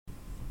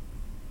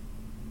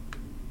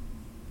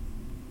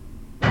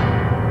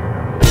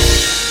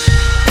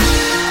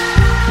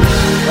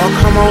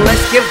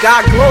Give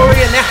God glory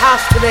in the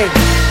house today.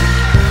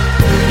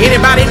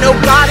 Anybody know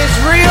God is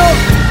real?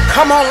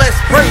 Come on, let's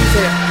praise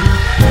Him.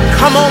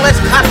 Come on, let's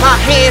clap our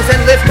hands and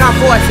lift our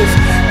voices.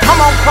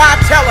 Come on, choir,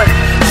 tell Him.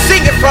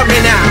 Sing it for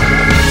me now.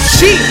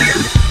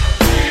 Jesus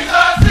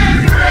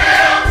is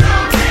real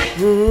to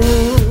me.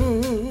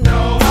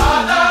 No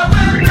other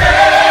will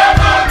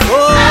never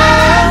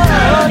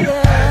be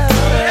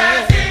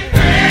as He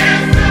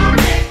is to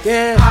me.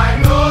 Yeah. I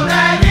know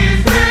that He's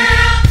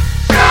real.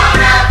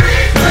 Shout out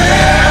He's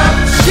real.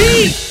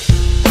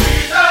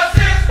 Jesus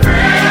is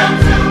real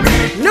to me.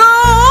 No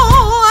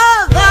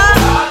other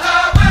will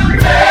never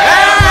be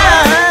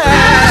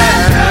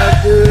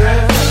as He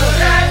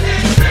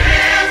is.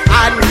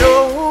 I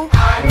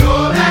know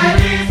that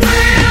He's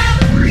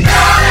real.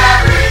 Shout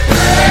out He's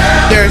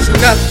real. There's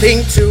nothing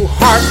too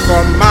hard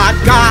for my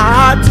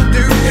God to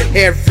do.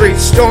 Every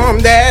storm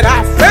that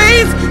I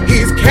face,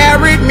 He's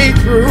carried me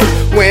through.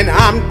 When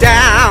I'm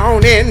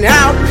down and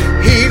out,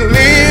 He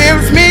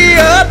lifts me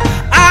up.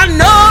 I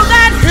know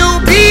that He'll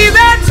be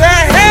there to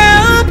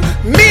help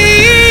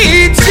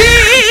me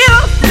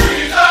till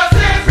Jesus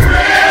is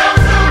real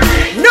to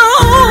me. No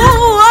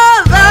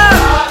other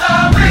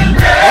will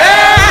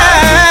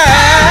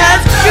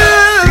as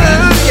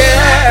good,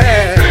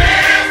 yeah.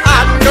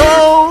 I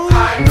know,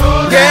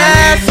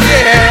 yes,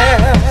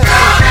 yeah.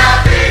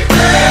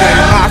 When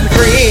my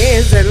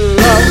friends and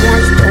loved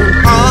ones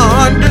don't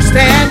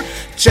understand,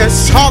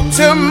 just talk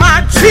to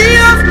my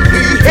Jesus,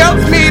 He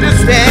helps me to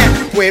stand.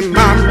 When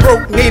I'm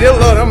broke, need a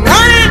little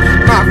money,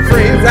 my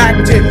friends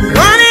acting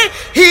funny,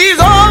 He's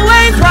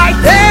always right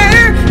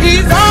there.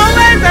 He's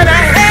always gonna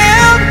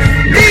help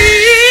me.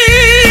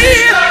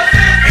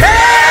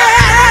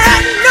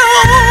 Hey, no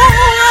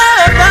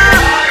other,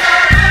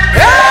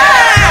 hey,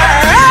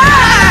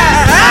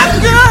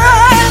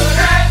 good.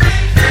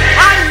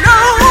 I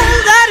know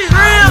that He's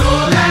real.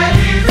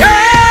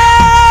 Yeah,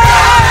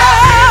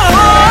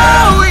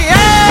 oh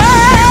yeah.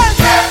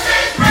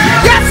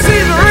 Yes,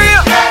 He's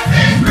real.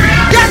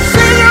 Yes,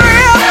 He's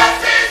real.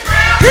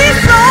 He's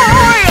so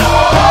real.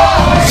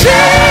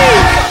 Jesus.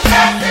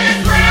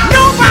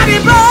 Nobody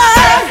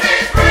but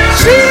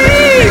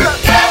Jesus.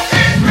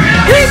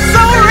 He's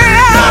so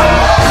real.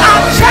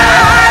 I'm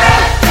trying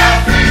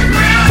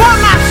for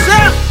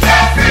myself.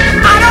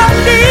 I don't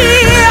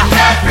need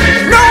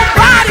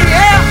nobody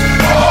else.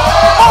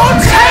 Oh,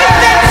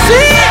 taste and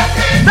see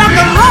that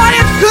the Lord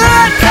is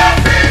good.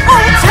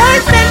 Oh,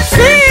 taste and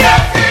see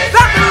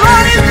that the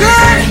Lord is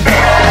good.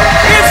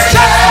 It's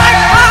just like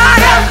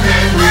fire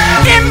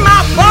in my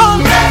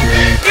bones.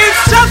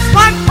 It's just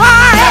like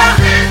fire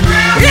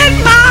in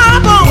my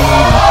bones.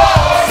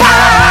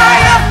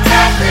 Fire,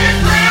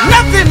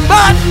 nothing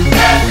but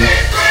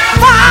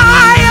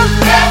fire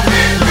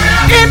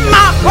in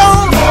my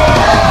bones.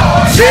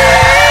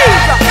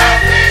 Jesus,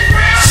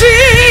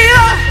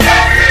 Jesus,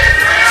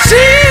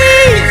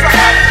 Jesus.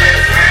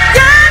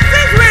 Yes,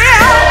 it's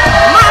real.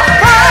 My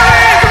Father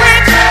is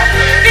rich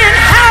in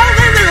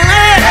houses and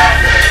land.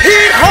 He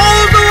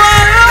holds the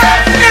world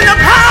in the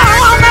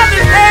palm of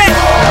His hand.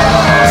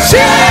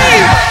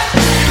 Jesus.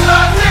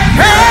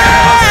 Hey,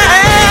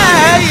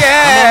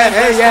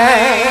 yeah.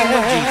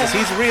 Jesus,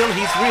 He's real,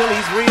 He's real,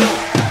 He's real.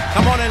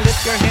 Come on and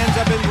lift your hands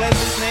up and bless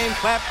His name.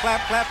 Clap,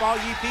 clap, clap, all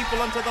ye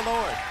people unto the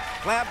Lord.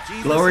 Clap,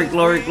 Jesus. Glory, is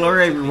glory, real.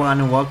 glory, everyone,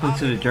 and welcome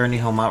to the Journey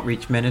Home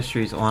Outreach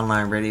Ministries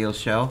online radio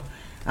show.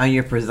 I'm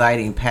your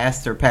presiding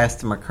pastor,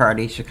 Pastor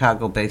McCarty,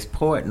 Chicago-based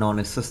poet known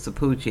as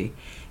Sistapoochie.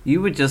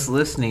 You were just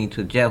listening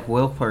to Jeff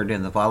Wilford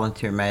in the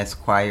Volunteer Mass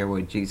Choir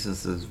with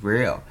Jesus is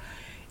Real.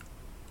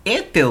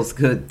 It feels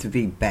good to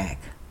be back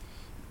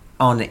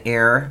on the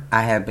air.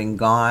 I have been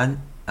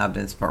gone. I've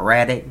been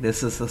sporadic.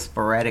 This is a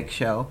sporadic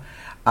show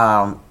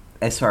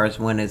as far as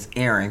when it's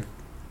airing.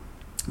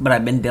 But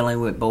I've been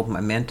dealing with both my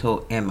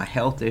mental and my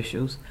health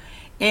issues.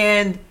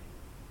 And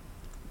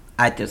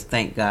I just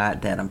thank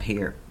God that I'm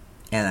here.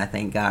 And I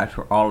thank God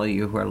for all of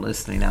you who are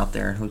listening out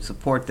there and who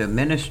support the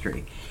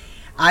ministry.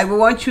 I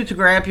want you to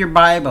grab your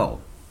Bible.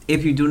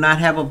 If you do not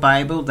have a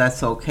Bible,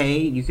 that's okay.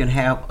 You can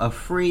have a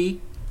free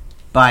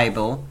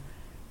Bible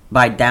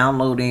by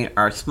downloading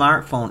our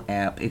smartphone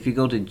app. If you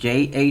go to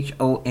jhom.org,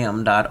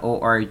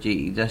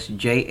 that's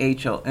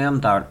jhom.org,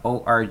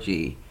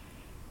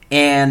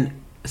 and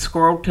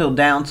scroll till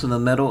down to the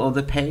middle of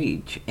the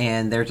page,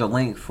 and there's a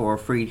link for a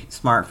free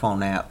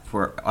smartphone app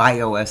for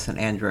iOS and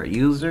Android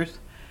users.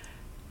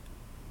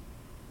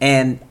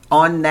 And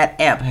on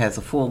that app has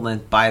a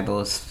full-length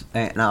Bible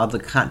and all the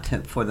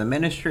content for the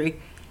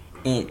ministry.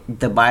 And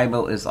the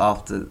Bible is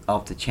off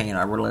the chain.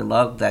 I really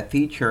love that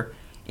feature,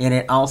 and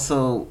it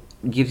also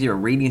gives you a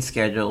reading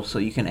schedule so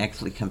you can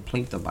actually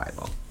complete the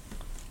Bible,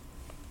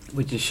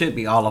 which it should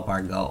be all of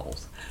our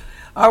goals.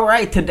 All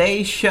right,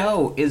 today's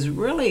show is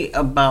really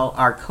about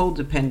our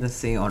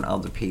codependency on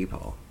other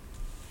people.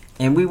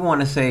 And we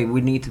want to say we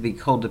need to be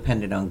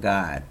codependent on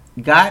God.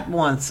 God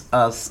wants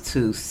us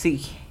to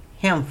seek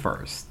Him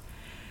first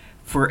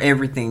for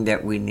everything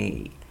that we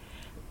need.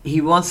 He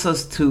wants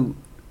us to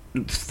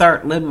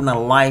start living a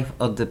life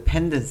of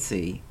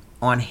dependency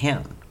on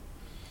Him.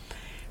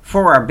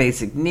 for our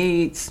basic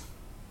needs,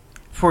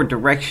 for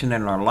direction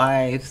in our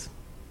lives,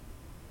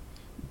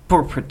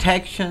 for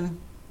protection,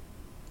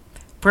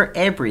 for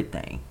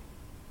everything.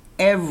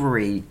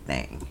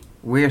 Everything.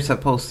 We're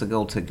supposed to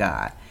go to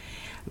God.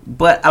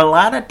 But a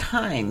lot of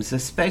times,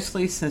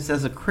 especially since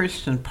as a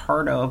Christian,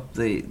 part of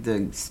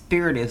the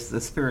spirit is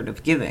the spirit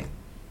of giving.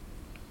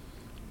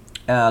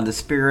 The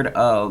spirit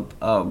of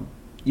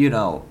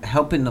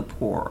helping the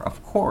poor,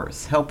 of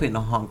course. Helping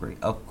the hungry,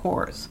 of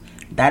course.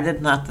 That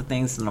is not the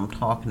things that I'm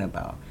talking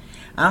about.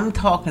 I'm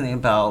talking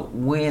about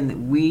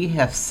when we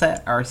have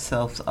set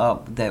ourselves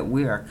up that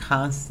we are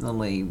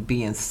constantly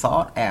being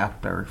sought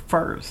after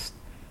first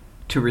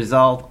to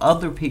resolve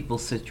other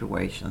people's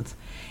situations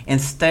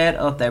instead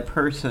of that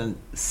person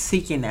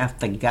seeking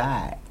after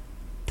God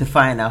to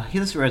find out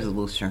his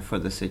resolution for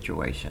the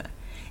situation.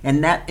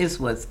 And that is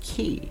what's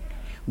key.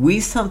 We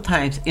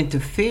sometimes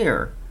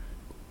interfere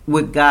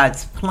with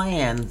God's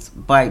plans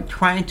by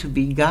trying to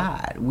be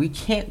God. We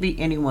can't be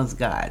anyone's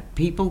God.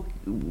 People,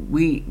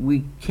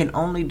 we can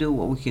only do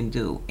what we can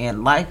do.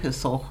 And life is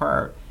so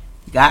hard.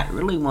 God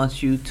really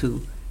wants you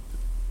to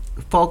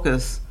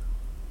focus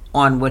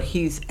on what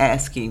he's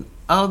asking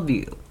of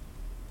you,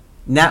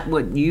 not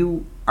what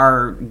you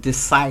are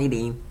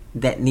deciding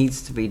that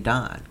needs to be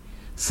done.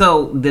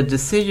 So the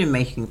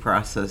decision-making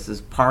process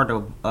is part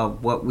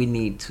of what we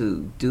need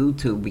to do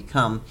to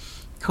become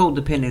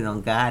codependent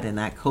on God and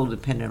not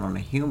codependent on a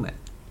human.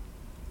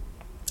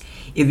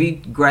 If you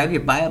grab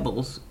your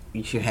Bibles,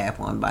 you should have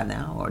one by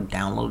now or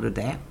downloaded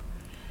that.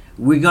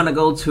 We're going to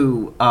go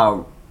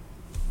to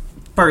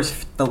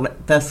First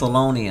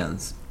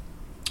Thessalonians,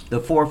 the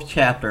 4th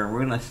chapter, and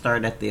we're going to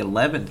start at the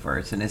 11th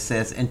verse, and it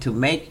says, "And to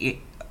make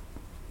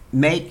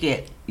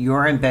it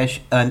your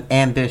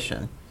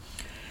ambition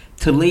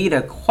to lead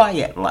a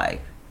quiet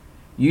life,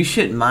 you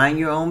should mind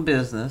your own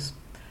business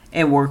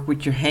and work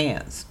with your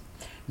hands,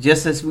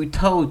 just as we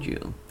told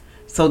you,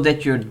 so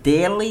that your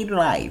daily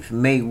life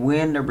may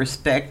win the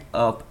respect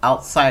of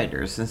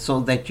outsiders, and so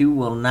that you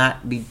will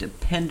not be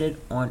dependent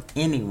on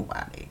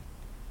anybody."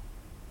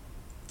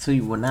 So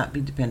you will not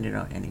be dependent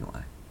on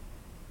anyone.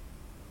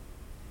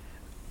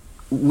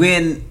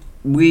 When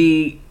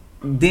we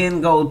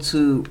then go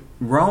to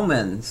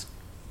Romans,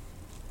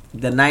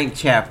 the 9th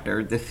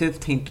chapter, the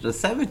 15th to the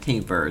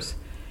 17th verse,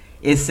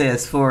 it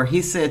says, "For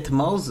he said to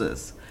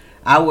Moses,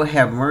 I will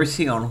have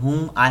mercy on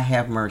whom I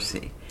have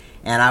mercy,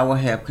 and I will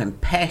have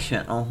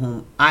compassion on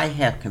whom I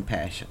have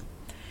compassion.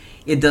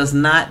 It does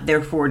not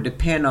therefore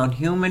depend on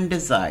human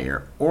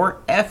desire or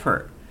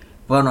effort,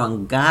 but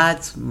on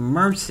God's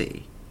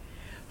mercy.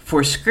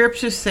 For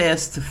Scripture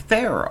says to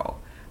Pharaoh,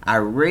 I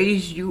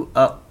raised you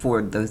up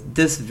for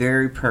this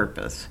very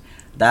purpose,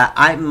 that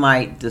I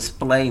might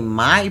display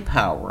my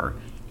power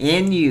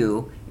in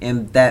you,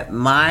 and that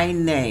my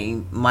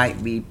name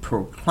might be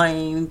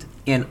proclaimed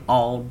in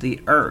all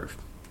the earth."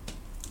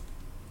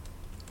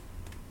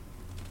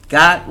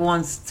 God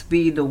wants to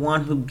be the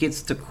one who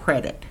gets the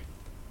credit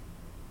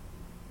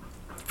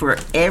for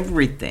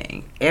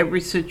everything,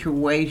 every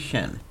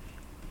situation,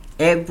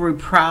 every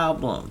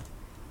problem,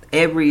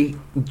 every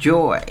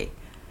joy.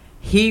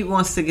 He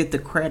wants to get the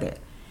credit.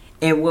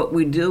 And what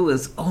we do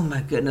is, oh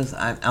my goodness,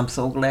 I'm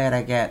so glad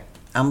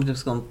I'm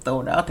just going to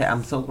throw it out there.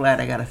 I'm so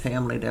glad I got a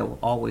family that will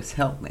always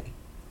help me.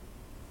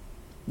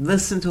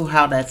 Listen to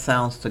how that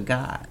sounds to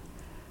God.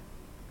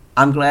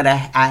 I'm glad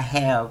I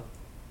have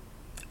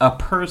a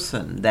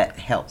person that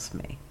helps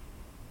me.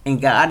 And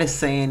God is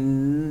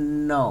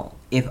saying, no,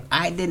 if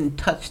I didn't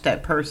touch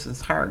that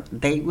person's heart,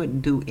 they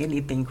wouldn't do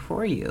anything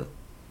for you.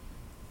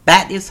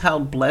 That is how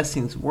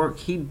blessings work.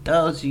 He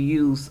does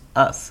use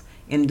us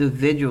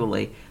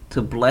individually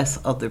to bless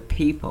other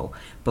people.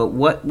 But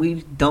what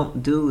we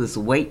don't do is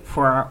wait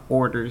for our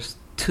orders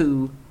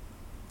to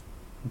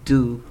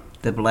do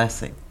the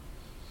blessing.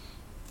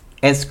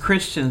 As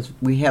Christians,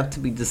 we have to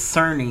be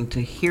discerning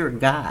to hear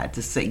God,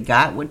 to say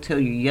God would tell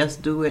you, yes,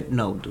 do it,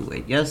 no, do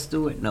it. Yes,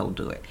 do it, no,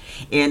 do it.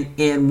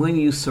 And when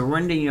you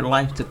surrender your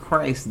life to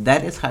Christ,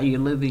 that is how you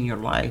live in your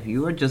life.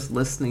 You are just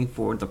listening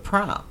for the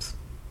prompts.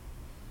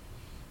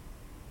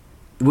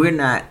 We're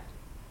not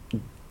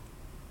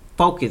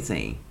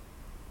focusing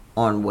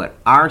on what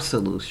our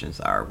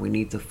solutions are. We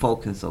need to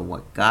focus on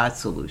what God's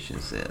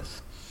solutions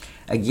is.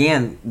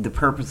 Again, the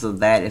purpose of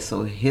that is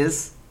so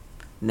his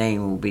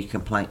name will be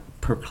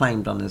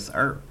proclaimed on this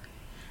earth.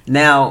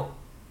 Now,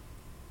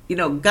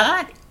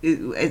 God,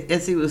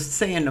 as he was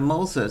saying to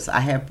Moses,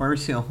 I have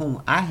mercy on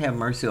whom I have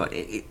mercy on.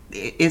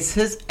 It's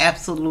his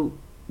absolute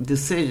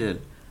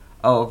decision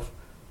of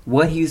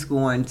what he's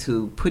going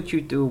to put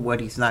you through,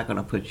 what he's not going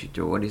to put you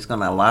through, what he's going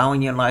to allow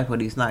in your life,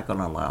 what he's not going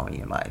to allow in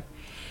your life.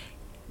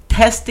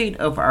 Testing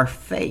of our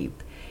faith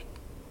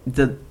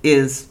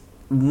is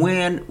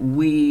when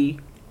we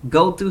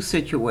go through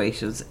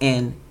situations,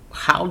 and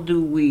how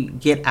do we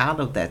get out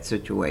of that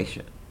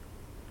situation?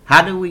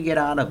 How do we get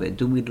out of it?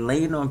 Do we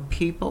lean on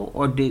people,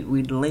 or did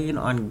we lean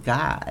on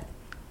God?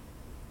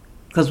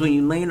 Because when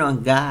you lean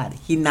on God,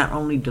 he not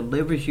only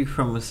delivers you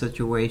from a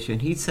situation,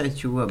 he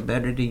sets you up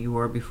better than you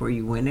were before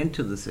you went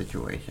into the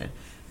situation.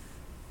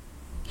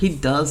 He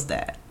does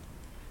that.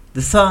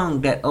 The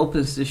song that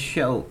opens the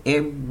show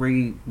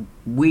every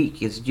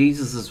week is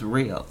Jesus is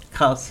Real,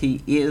 because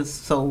he is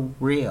so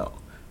real.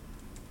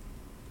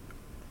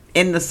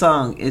 In the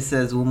song, it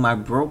says, well, my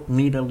broke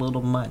need a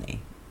little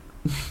money.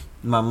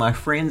 my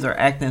friends are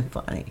acting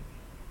funny.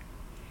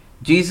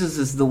 Jesus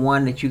is the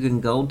one that you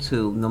can go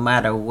to no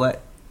matter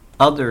what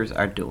others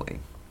are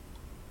doing.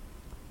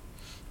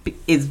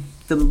 It's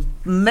the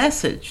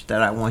message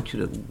that I want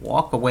you to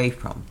walk away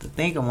from, the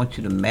thing I want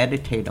you to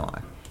meditate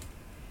on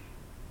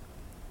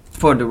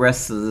for the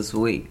rest of this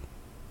week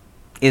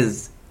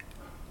is,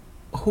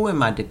 who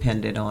am I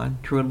dependent on,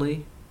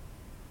 truly?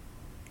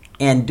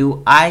 And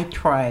do I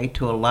try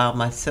to allow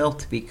myself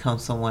to become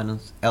someone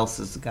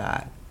else's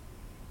God?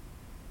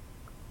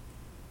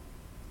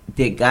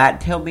 Did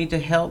God tell me to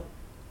help?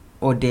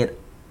 Or did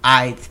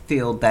I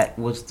feel that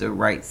was the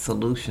right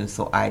solution?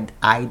 So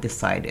I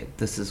decided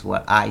this is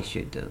what I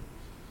should do.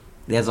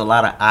 There's a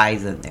lot of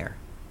I's in there.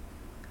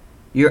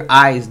 Your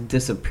I's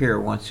disappear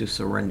once you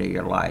surrender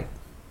your life.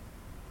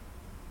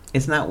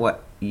 It's not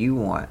what you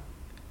want.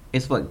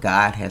 It's what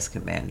God has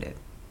commanded.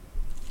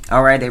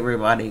 All right,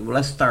 everybody.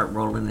 Let's start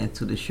rolling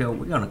into the show.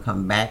 We're going to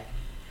come back,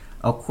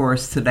 of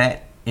course, to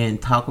that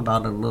and talk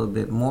about it a little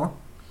bit more.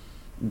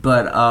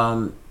 But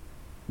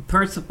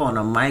first up on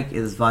the mic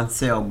is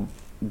Vancel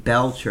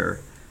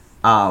Belcher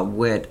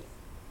with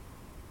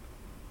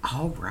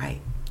All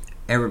Right.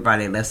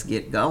 Everybody, let's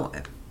get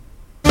going.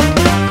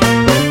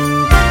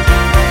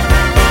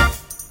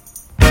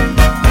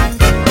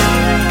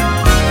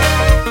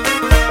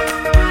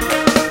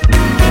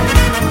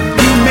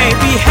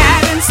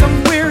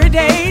 Some weary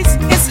days,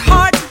 it's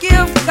hard to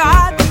give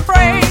God the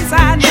praise.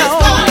 I know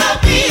it's gonna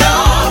be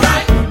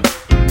alright.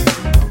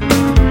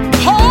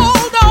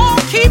 Hold on,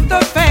 keep the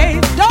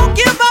faith. Don't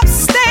give up,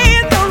 stay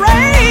in the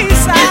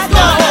race. I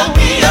know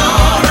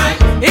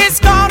it's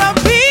gonna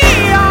be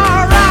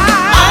alright.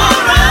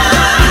 Alright.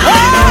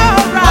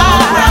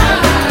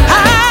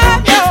 I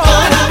know it's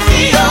gonna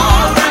be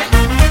alright.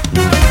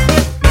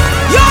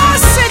 Your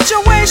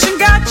situation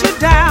got you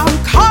down,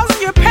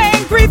 causing you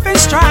pain, grief, and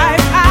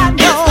strife. I know.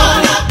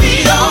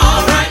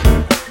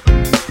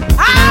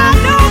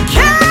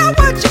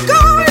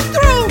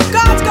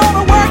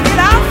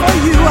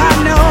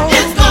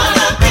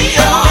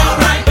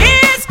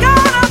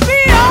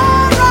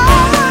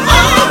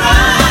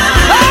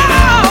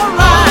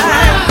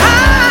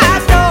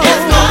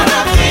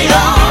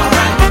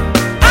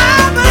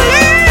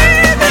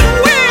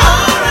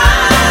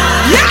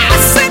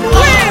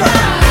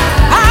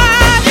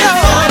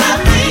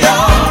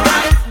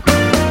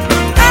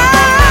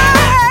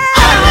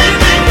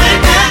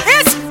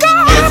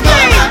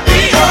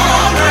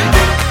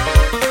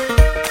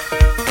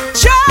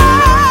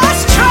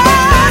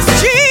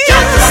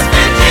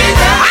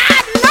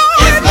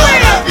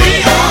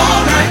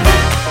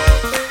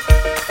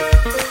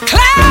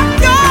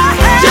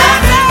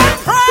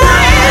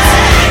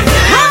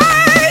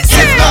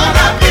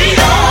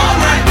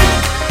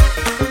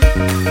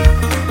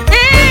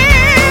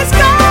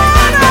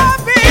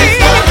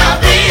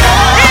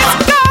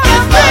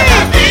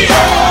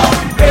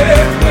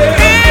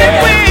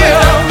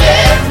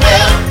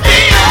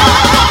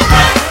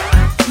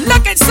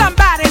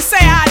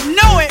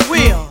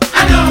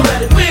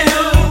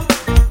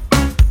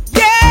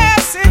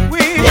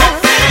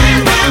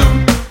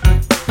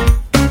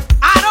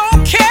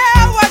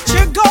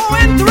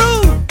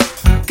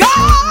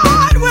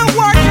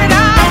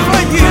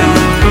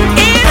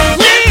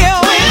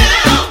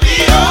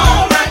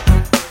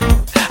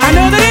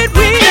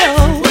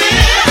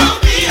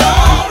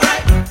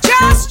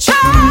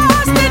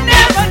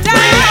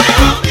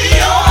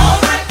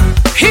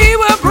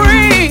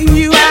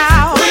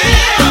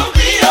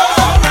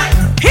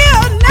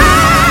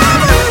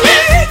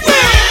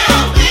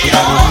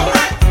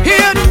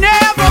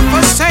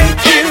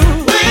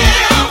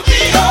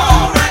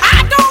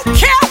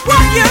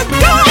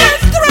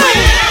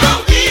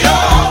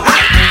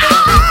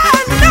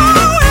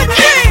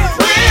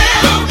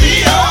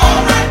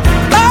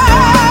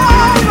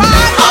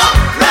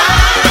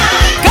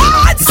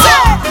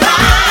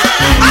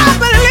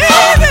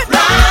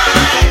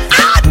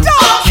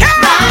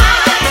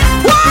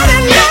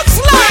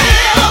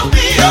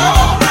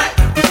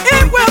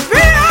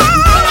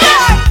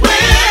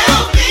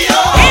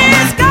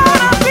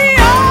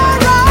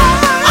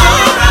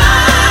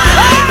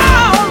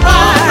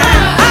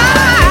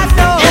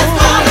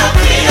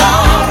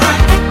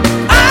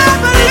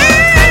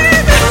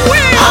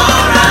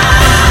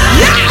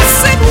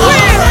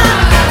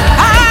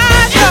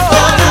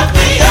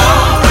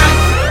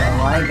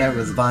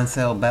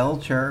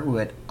 Belcher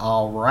with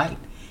All Right.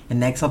 And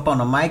next up on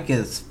the mic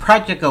is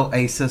Project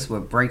Oasis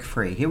with Break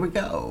Free. Here we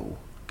go.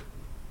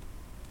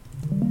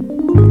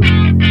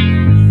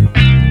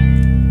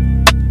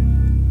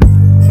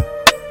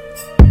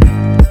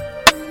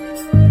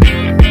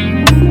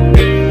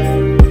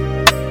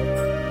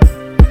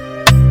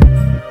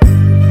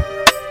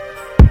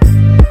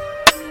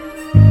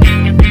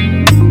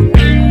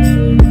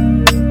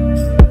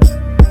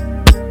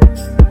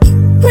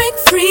 Break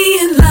free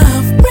in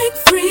love.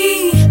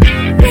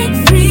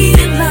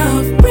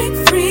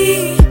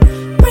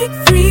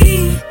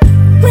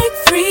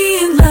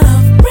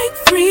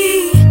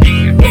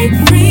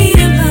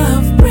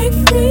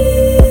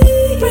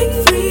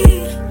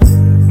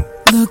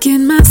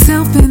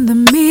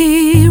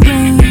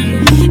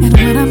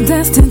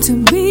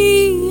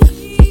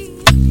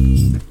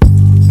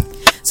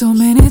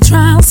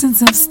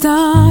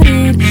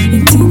 started,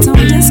 intent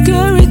on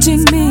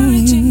discouraging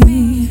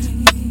me.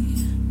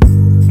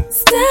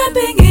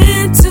 Stepping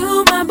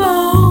into my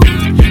boat,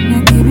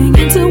 not giving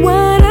into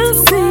what I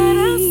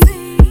see.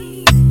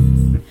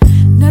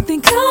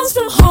 Nothing comes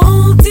from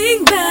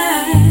holding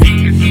back.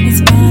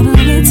 It's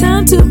finally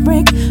time to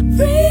break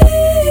free.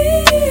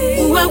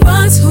 Who I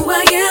was, who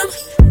I am,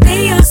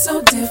 they are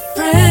so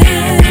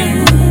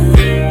different.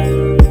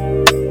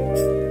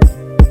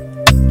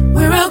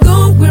 Where I'll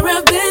go, where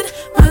I've been,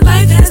 my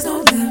life has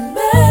no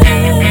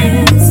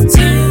limits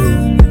to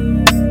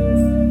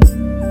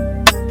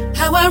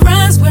how I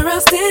rise, where I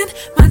stand,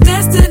 my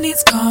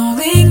destiny's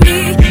calling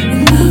me.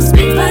 And love's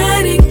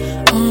providing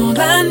all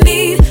I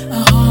need.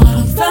 A heart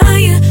on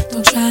fire,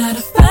 don't try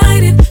to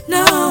fight it.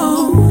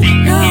 No,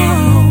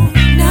 no,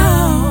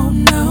 no,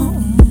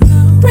 no.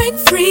 Break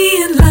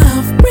free in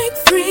love, break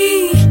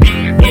free.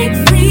 Break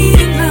free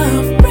in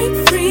love, break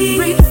free.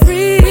 Break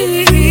free.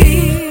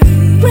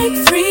 Break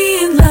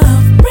free in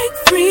love, break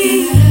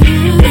free.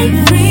 Break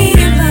free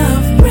in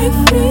love, break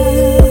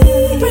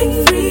free. Break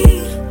free.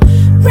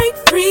 Break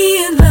free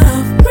in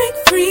love, break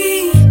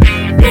free.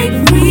 Break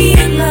free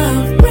in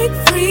love, break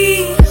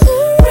free.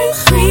 Break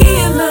free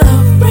in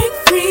love, break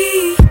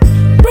free.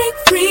 Break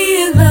free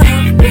in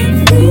love, break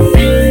free.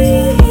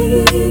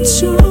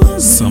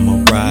 Summer,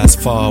 rise,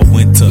 fall,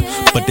 winter,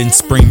 but then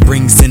spring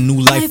brings in new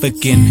life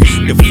again.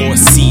 The four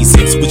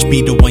seasons, which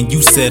be the one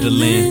you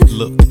settle in.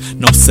 Look,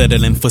 no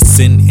settling for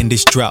sin in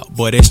this drought,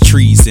 boy, that's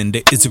treason.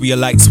 The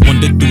Israelites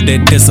wandered through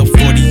that desert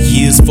 40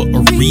 years for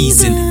a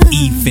reason.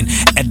 Even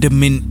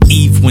Adam and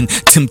Eve, when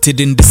tempted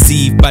and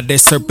deceived by that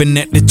serpent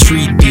at the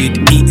tree, did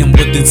eating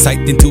with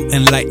insight into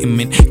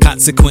enlightenment.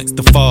 Consequence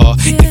the fall,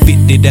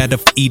 evicted out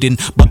of Eden,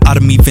 but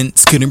autumn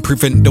events couldn't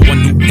prevent the one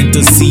who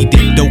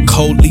interceded. Though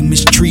coldly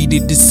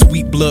mistreated, the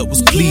sweet blood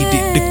was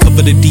pleaded to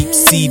cover the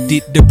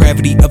deep-seated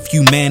depravity of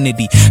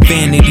humanity.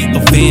 Vanity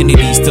of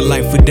vanities, the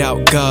life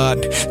without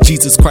God.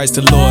 Jesus Christ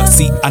the Lord.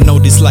 See, I know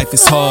this life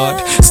is hard.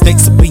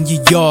 Snakes up in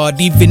your yard,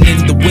 even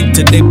in the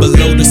winter, they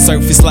below the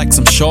surface like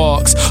some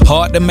sharks.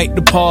 Hard to make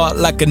the part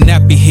like a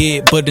nappy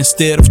head, but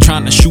instead of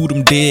trying to shoot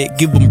him dead,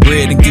 give him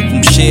bread and give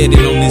him shed.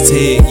 And on his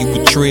head, you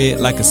would tread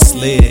like a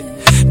sled.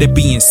 That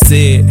being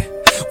said,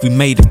 we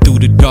made it through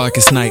the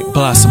darkest night,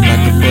 blossom like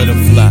a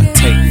butterfly,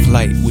 take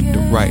flight with the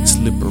right's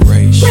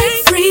liberation.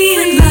 Break free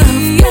in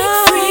love,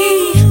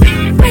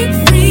 break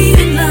free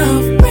in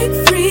love, break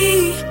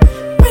free.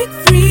 Break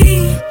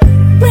free,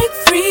 break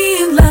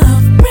free in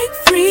love, break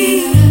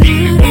free.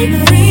 Break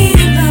free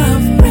in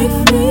love, break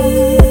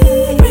free.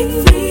 Break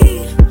free,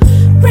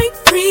 break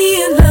free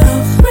in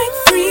love, break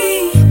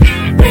free.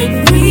 Break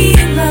free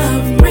in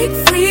love, break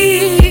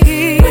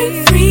free. Break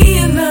free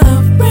in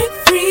love, break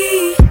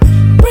free.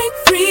 Break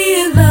free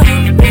in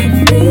love, break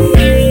free.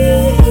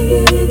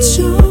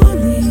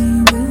 Surely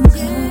will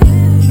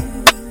come.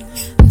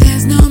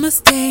 There's no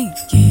mistake.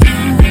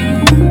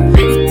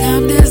 With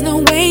time, there's no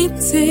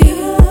waiting.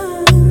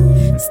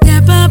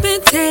 Step up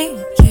and take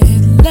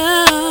it,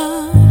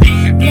 love,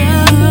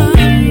 love.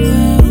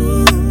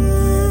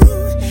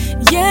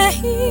 Yeah,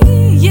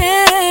 yeah.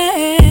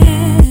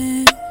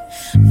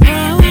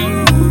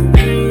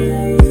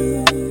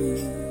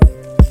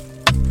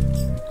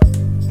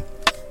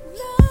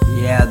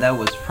 Yeah, that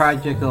was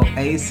Project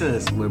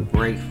Oasis with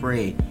Break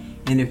Free.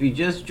 And if you're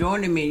just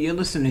joining me, you're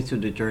listening to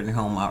the Journey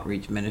Home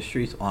Outreach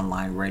Ministries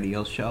online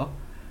radio show.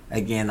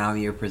 Again, I'm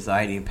your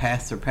presiding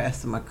pastor,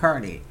 Pastor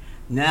McCarty.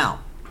 Now,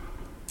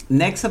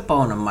 next up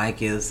on the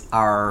mic is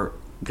our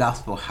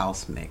gospel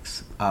house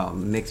mix,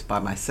 mixed by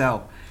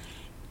myself.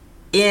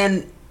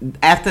 And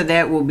after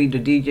that will be the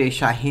DJ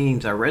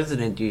Shyhiem's, our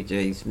resident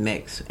DJ's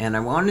mix. And I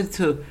wanted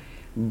to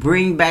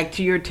bring back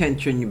to your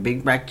attention,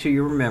 bring back to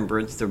your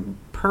remembrance, the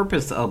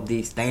purpose of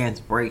these dance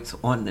breaks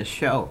on the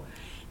show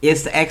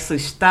is to actually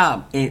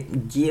stop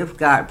and give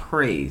God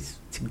praise,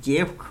 to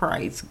give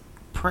Christ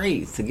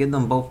praise, to give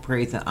them both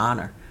praise and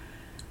honor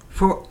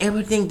for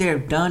everything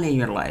they've done in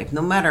your life.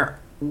 No matter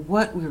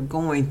what we're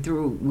going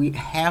through, we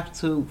have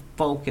to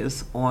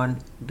focus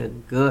on the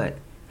good.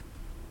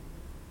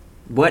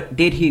 What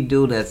did he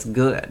do that's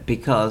good?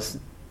 Because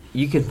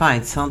you can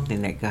find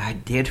something that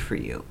God did for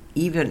you,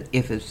 even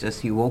if it's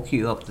just he woke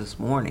you up this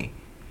morning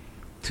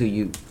to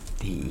you.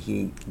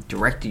 He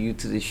directed you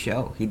to this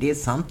show. He did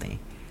something.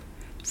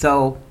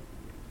 So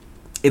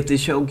if the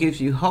show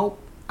gives you hope,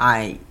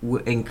 I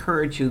would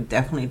encourage you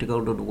definitely to go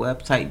to the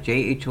website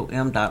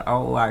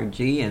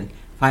jhom.org and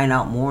find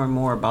out more and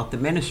more about the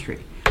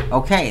ministry.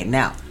 Okay,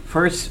 now,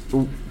 first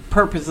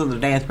purpose of the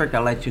dance break,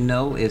 I'll let you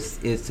know, is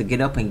to get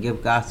up and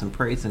give God some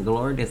praise and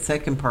glory. The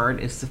second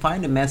part is to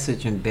find a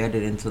message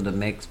embedded into the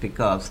mix,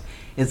 because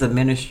it's a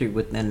ministry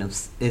within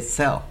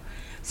itself.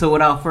 So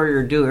without further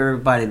ado,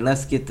 everybody,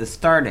 let's get this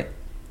started.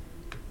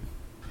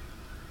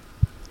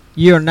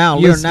 You're now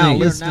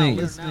listening to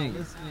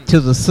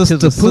the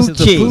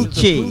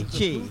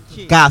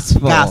Sistapoochie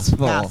gospel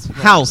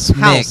house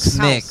mix.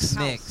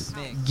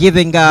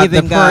 Giving God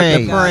the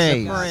praise,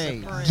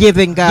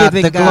 giving God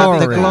the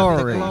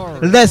glory.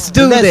 Let's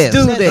do this.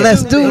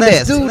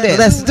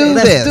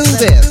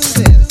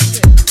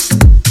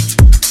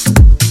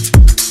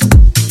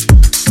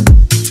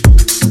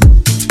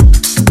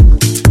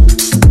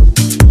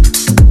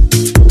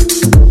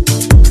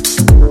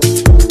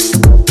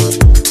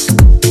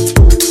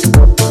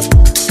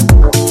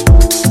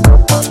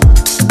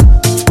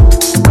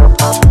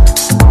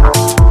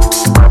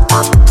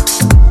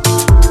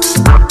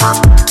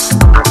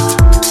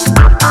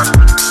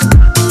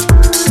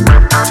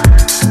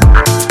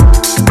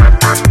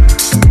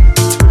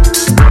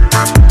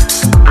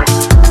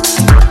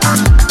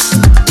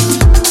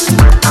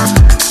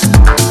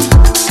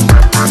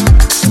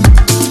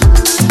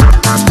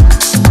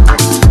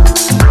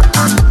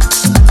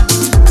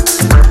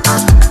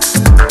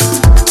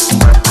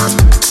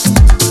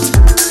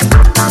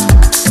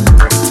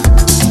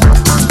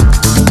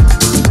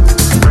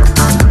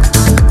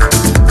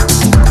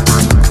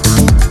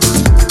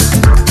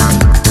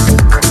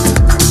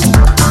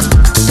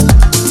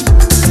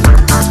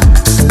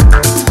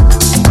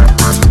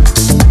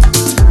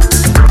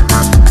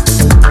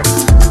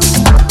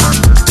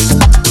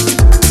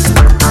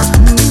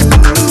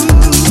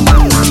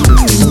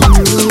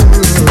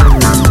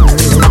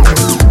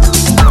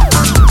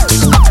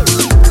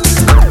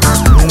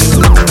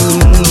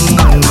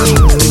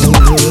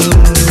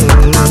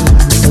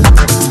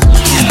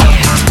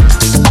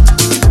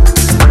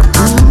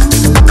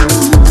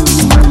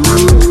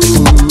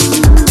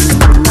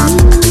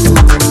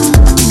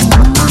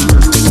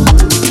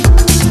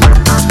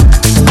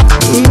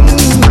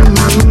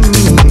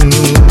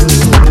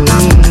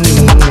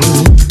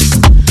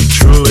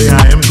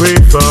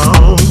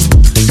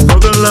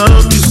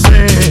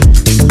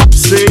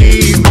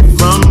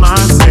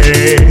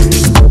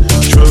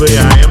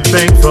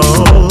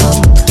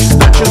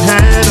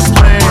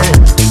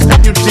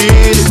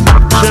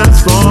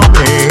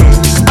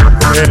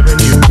 heaven,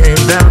 you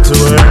came down to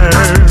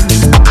earth.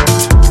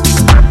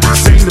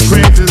 Sing the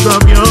praises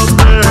of your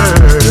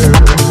birth.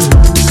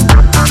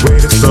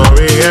 Greatest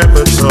story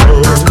ever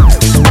told.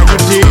 And you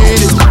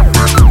did it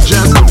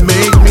just to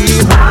make me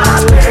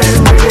whole.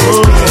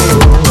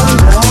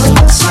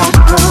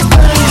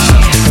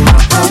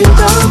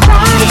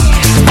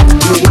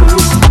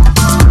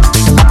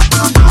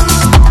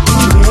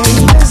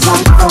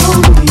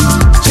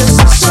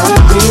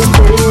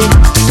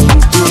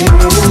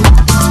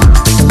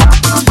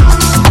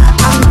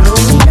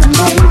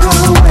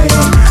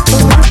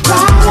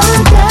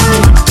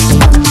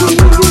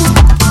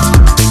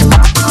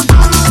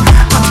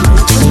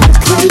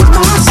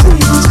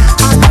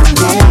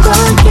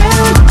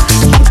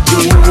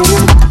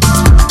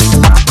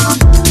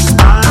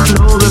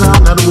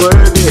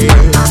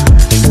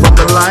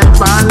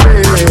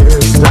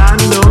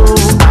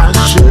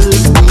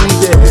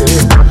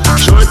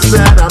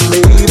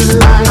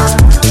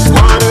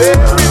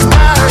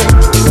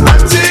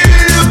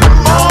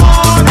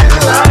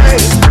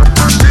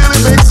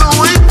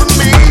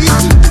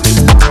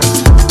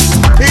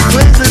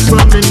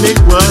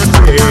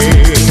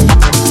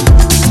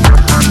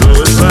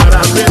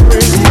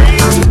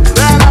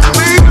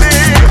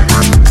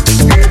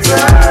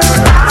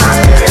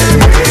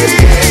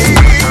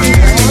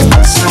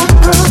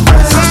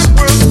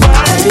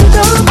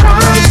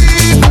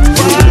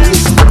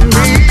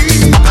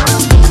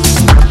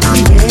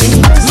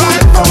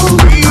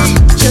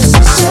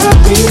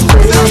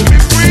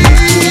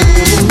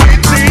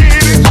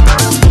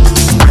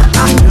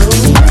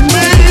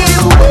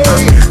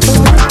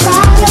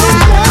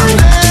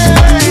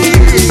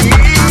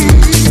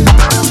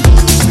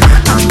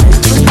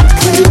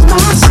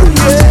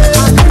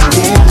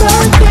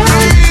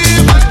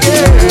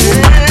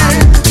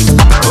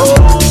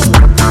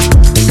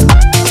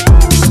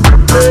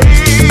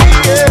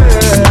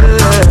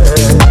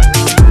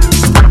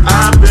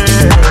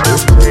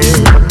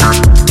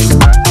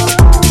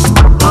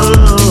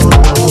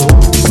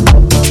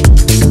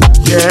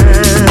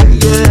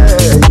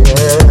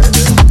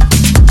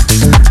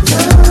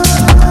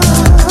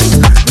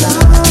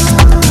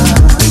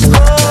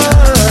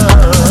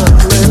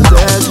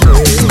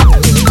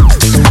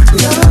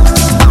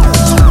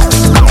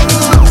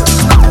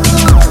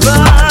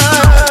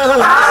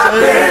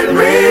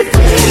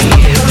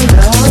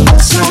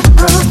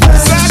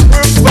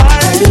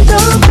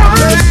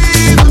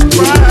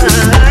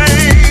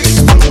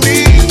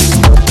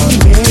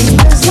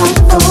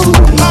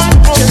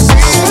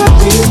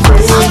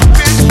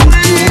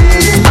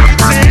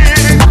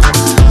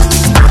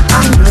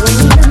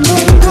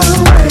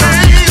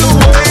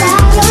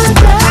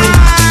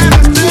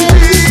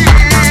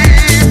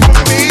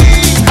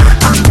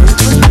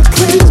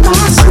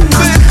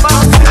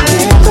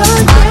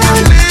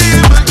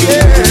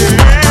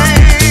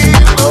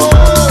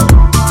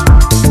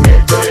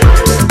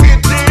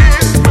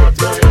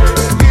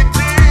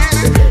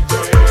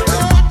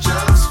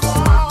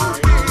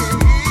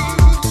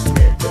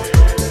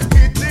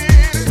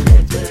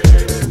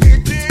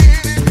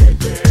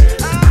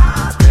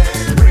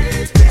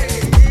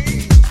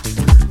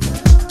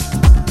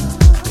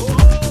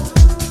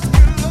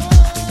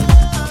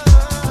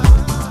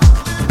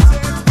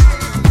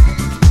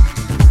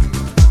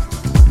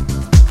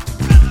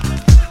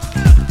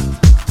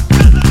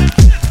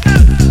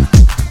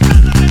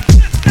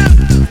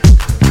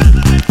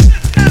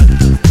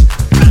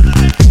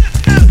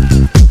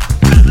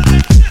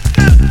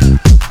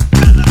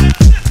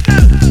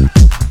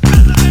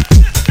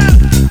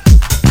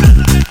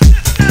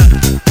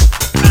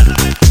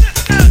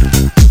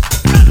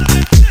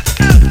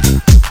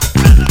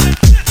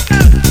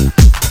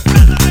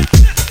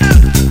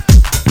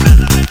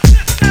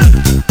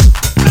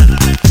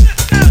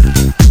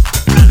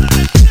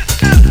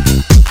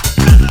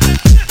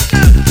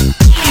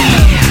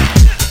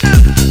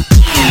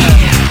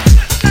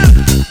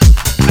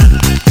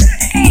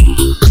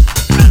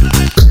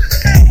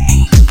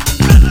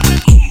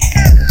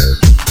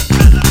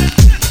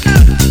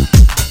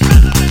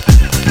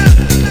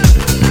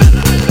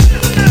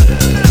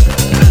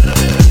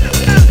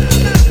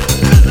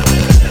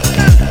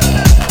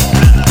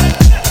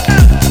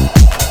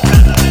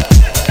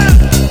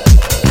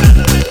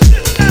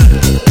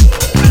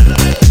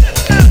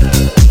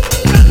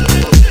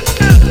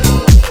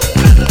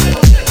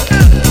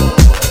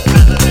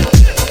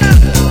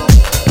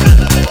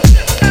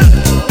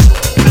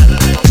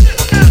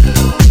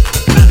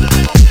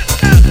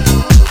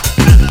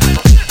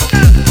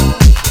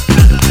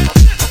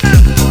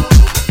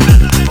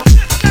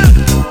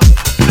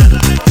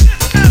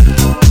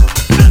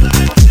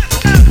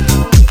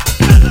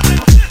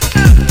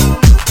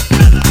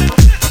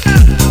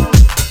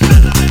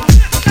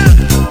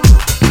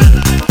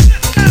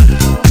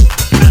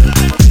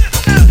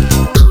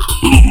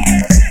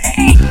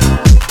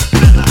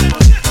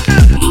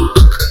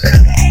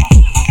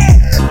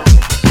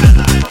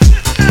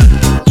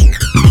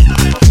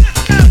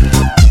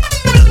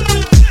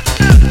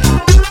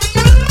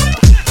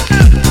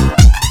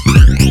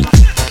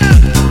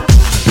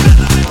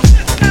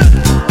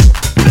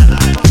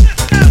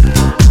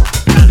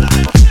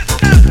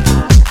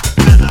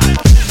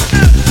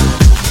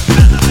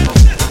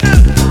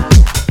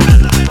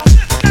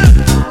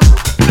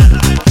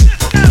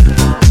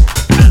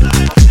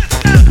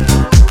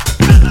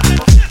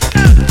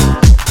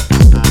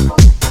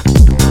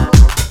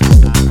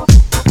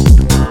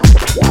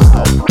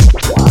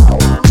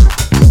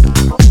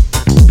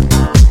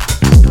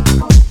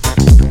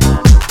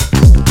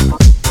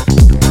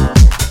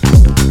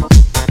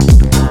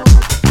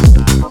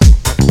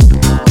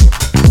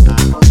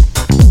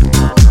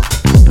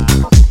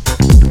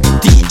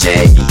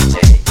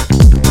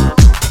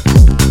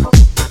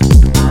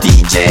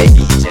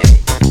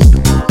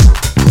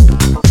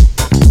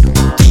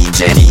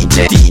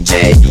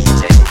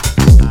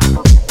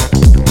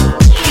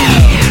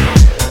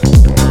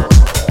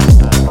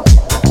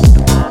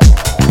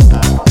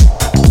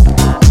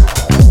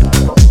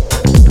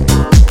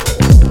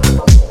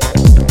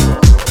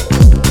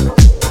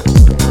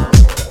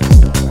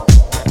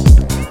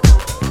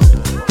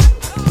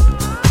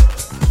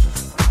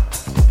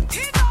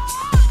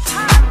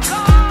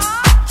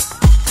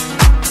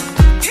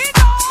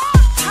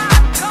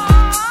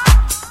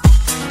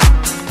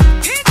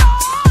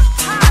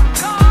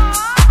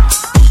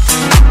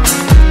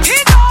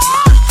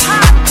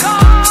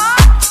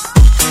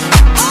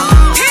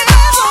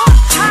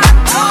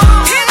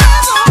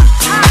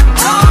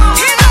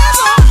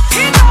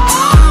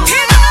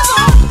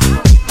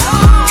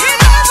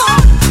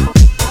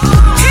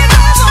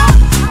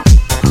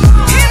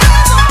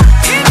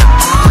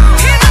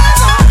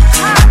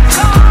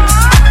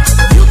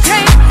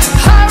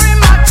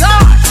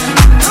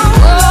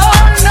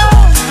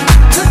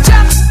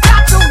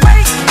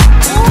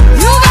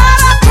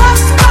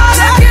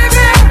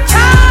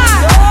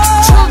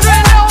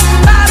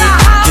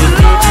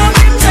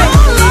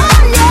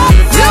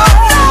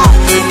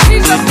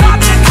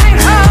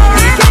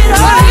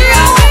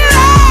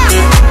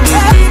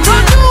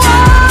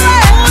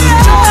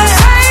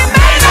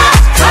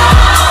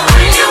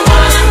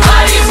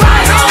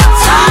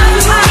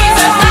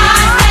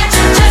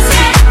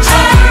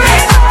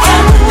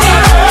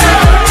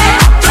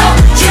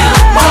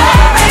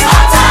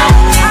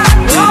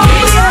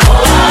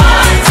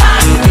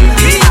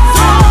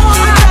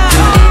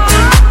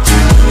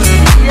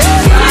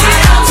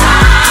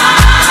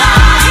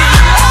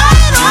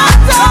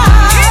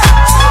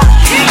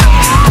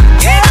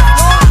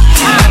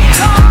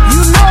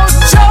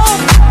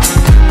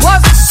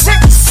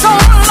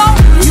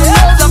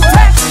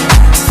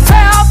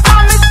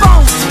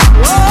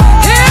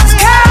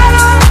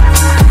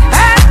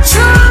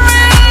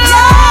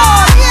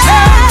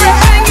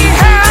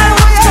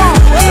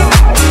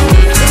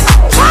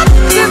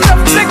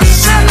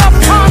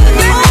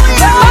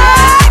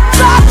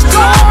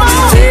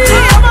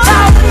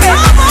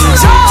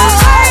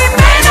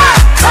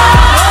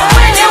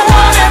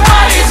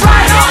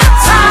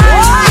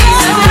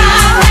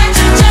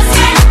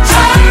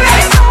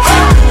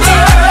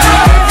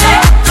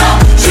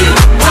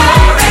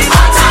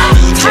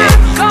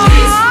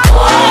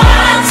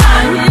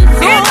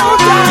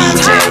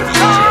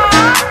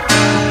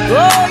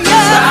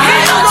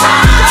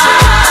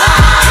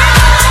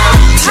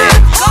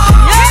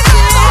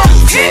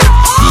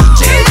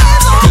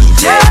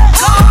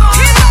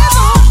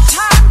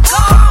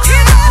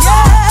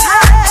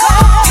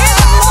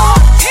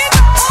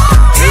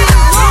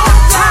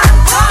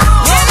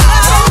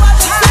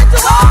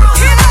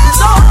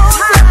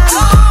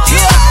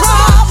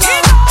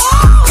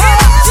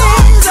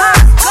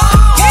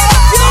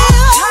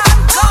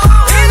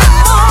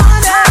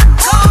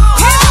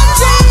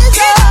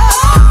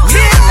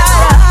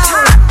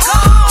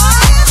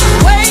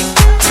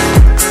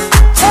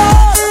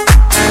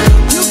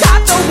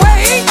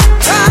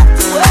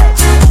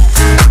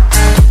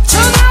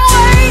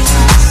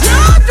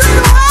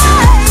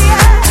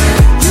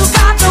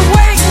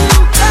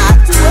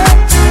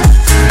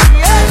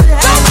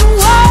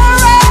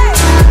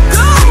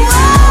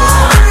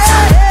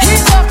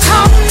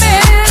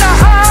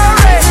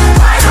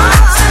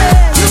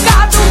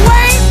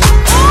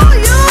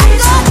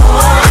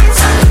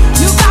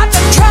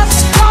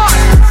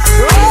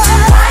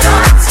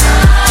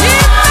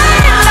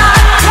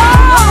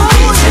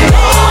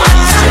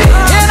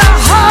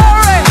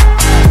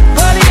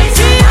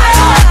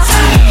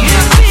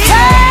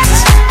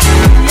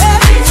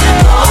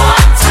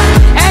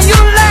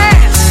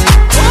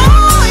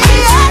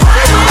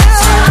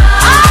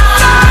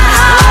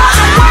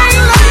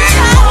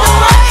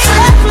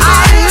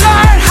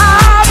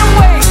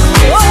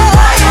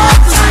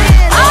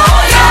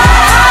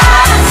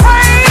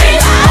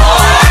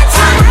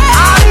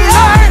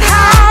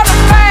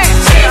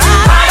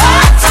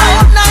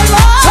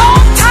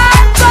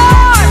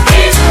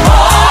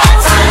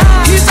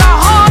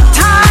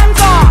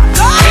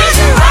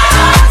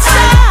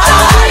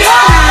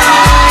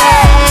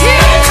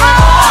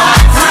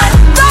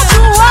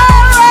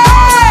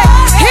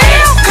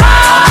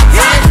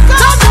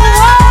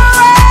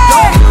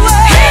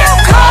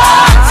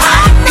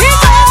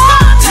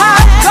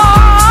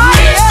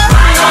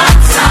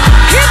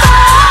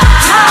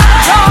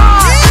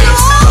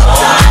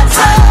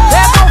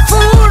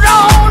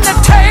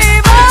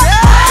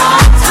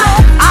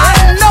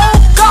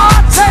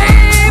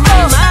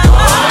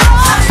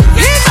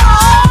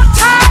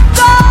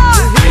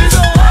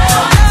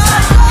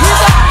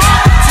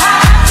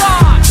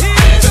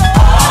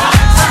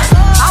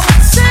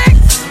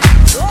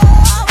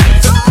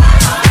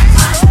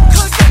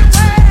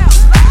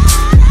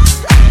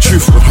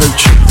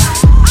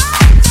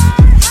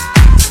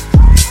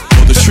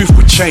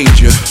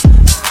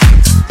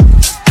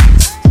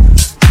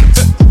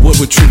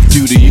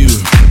 do to you?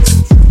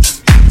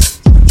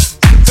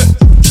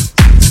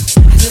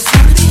 I just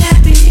wanna be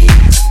happy.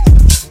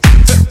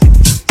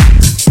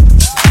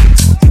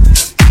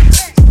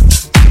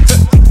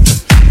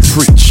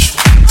 Preach.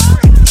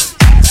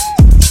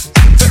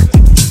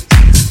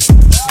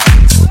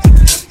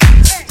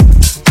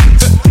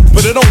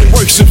 But it only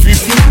works if you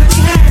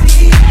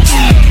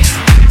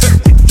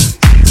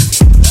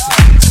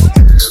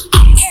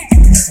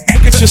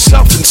look at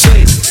yourself and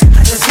say,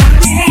 I just wanna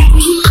be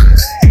happy.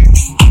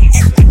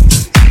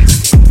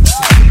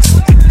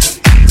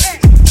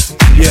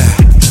 yeah.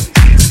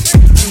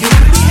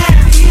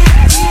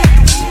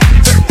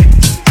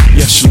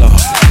 Yes, Lord.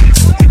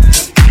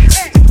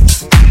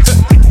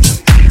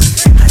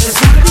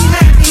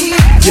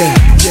 Yeah,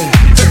 yeah.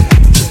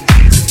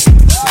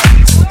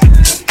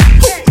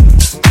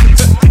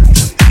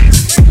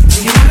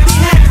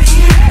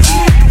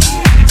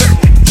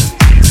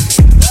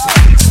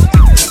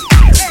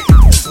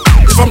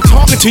 If I'm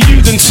talking to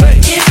you, then say,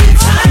 hey.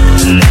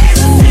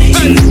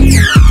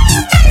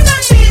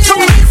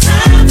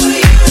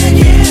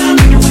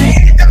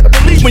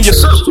 Believe when you're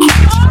so.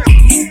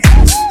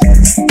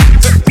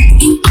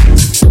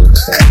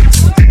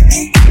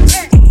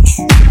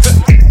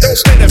 Don't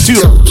stay there too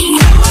long.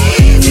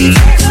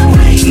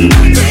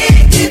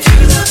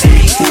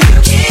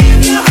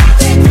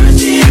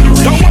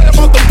 Don't worry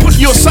about them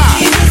putting you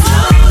aside.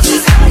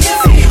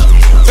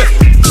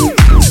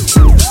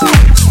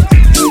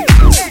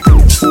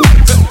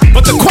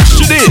 But the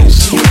question is,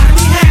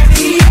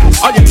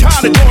 are you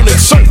tired of going in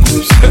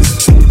circles?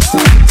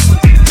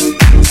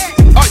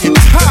 Are you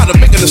tired of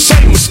making the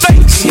same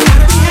mistakes?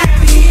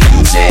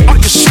 Are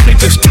you simply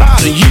just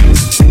tired of you?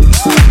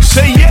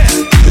 Say yeah.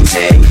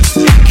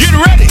 Get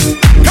ready.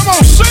 Come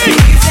on, sing.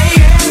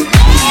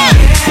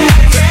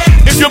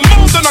 If you're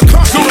more than a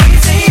conqueror,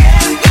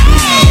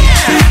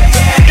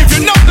 if you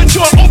know that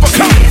you're an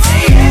overcomer,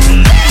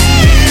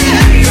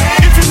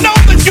 if you know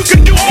that you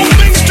can do all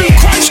things through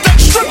Christ that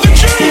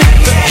strengthens you,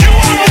 you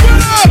are a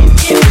winner.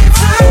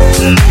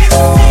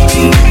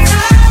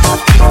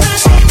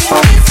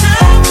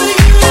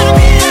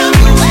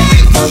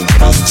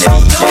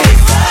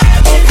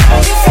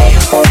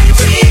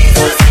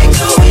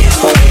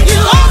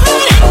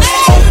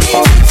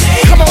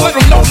 Come on, let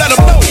them know, let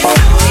them know.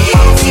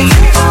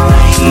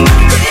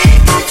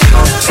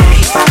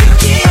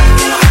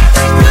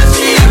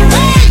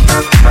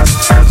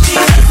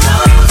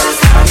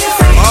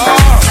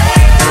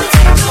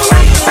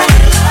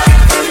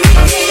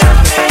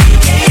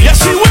 Yes,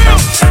 he will.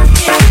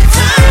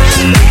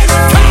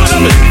 Tired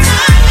of it. Tired of it.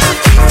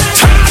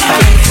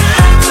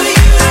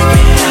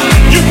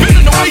 You've been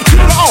in the way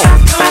too long.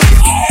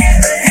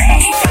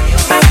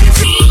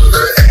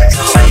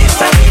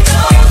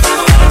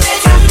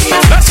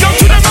 Let's go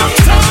to the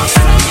mountaintop.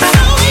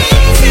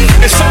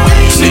 It's so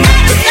easy.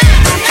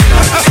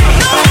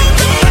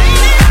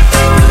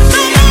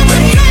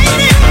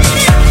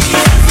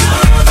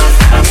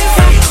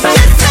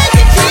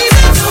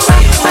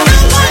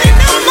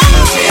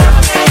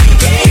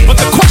 But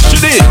the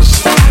question is,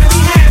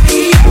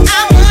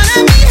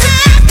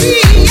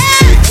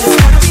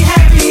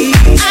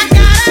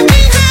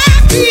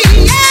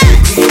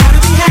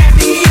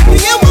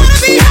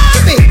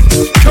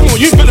 come on,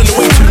 you've been in the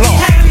way too long.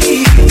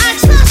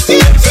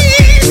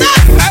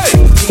 Hey,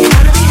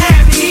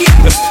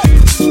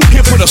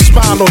 he'll put a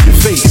smile on your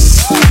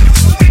face.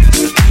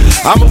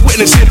 I'm a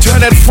witness here,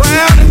 turn that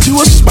frown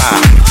into a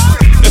smile.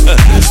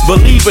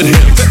 Believe in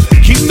him,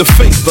 keep the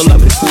faith,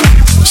 beloved.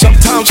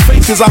 Sometimes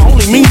faith is our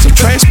only means of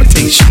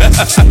transportation.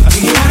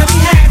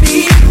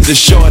 The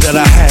joy that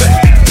I have,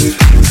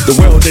 the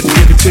world didn't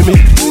give it to me.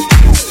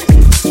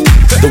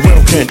 The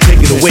world can't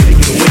take it away.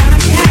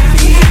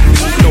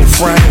 No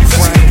frown,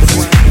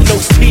 no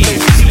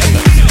tears.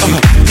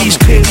 These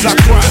tears I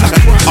cry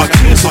are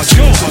tears of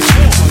joy.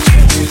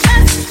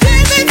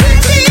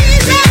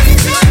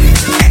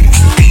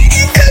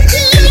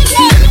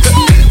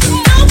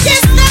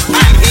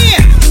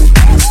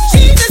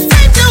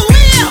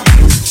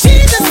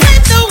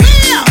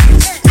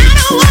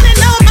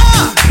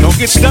 Don't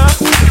get stuck.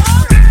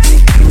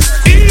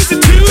 Easy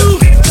to,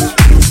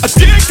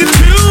 addicted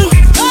to.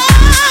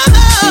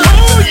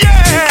 Oh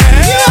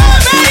yeah. You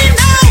already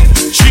know.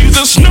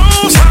 Jesus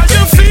knows how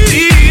you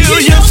feel.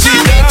 Yes, he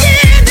does.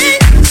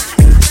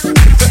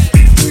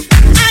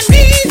 I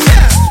need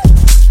you.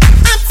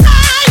 I'm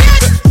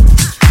tired.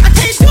 I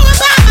can't do it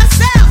by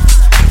myself.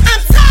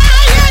 I'm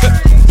tired.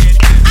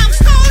 I'm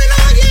calling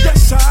on you.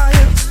 Yes, I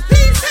am.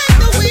 Please take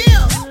the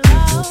wheel.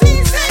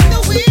 Please take the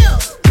wheel.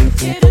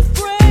 It is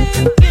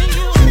breaking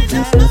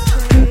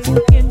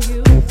you.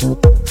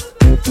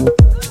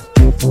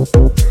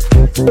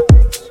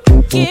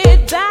 Get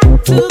back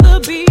to the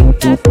beat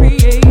that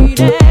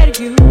created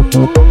you.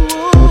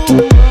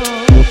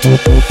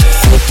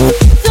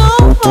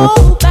 Don't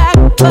hold back,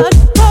 but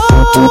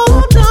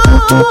hold on.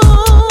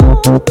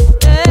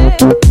 Hey.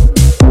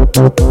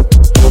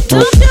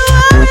 Don't you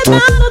worry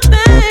about a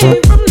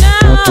thing from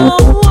now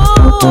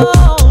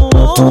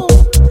on.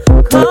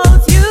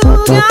 'Cause you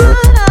got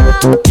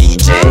a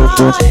DJ.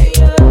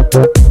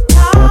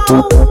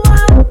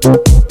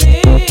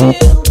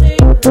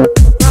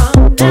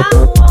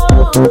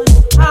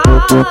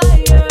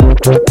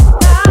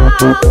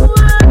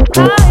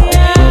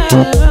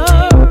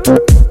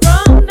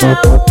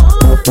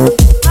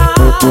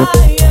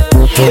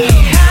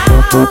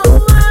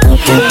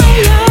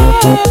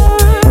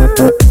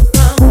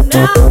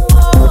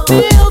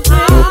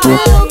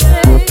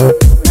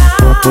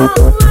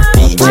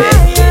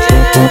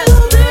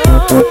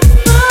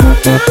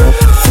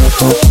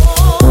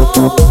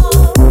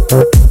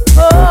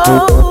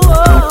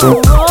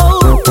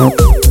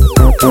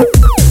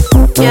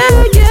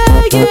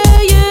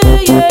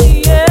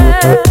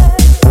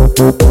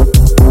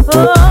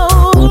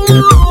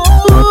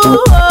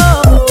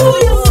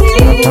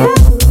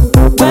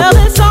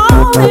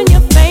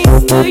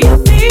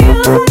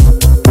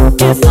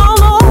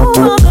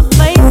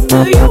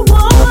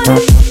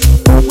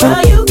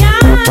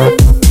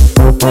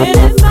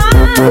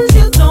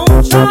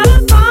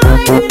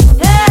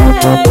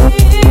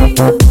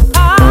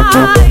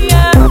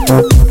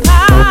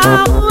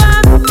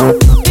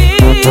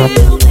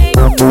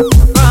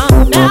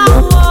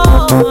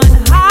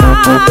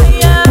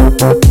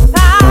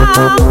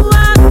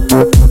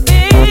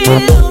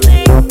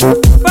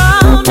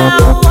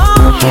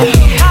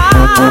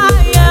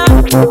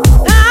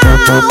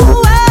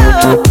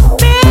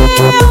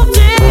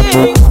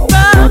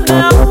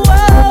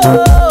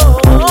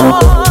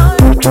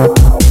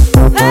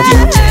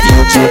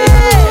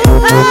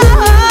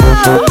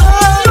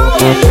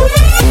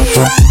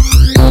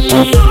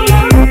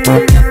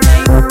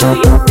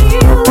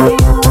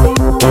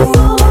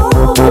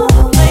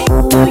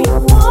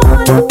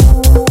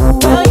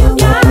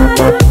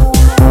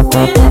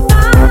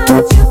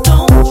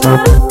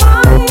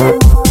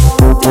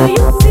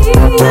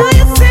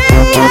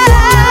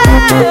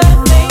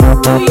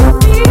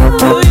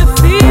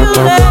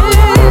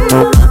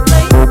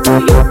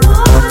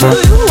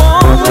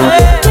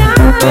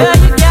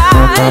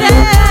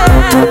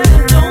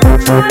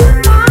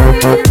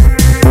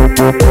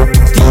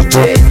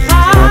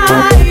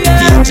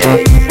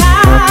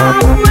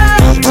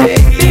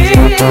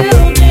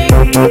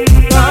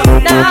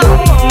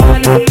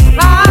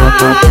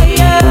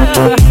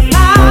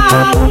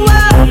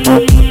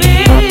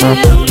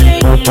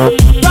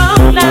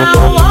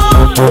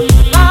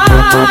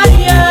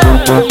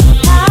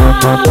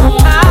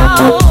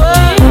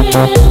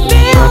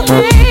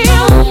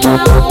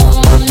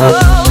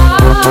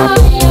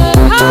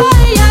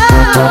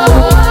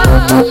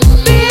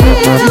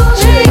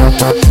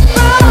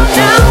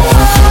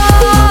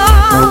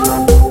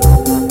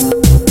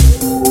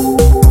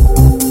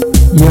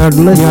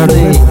 You're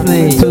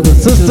listening to the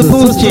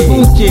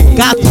Sistapoochie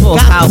Gospel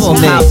House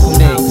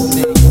Mix.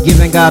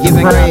 Giving God the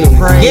praise.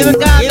 Giving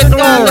God the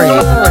glory.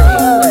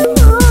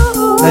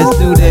 Let's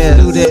do this.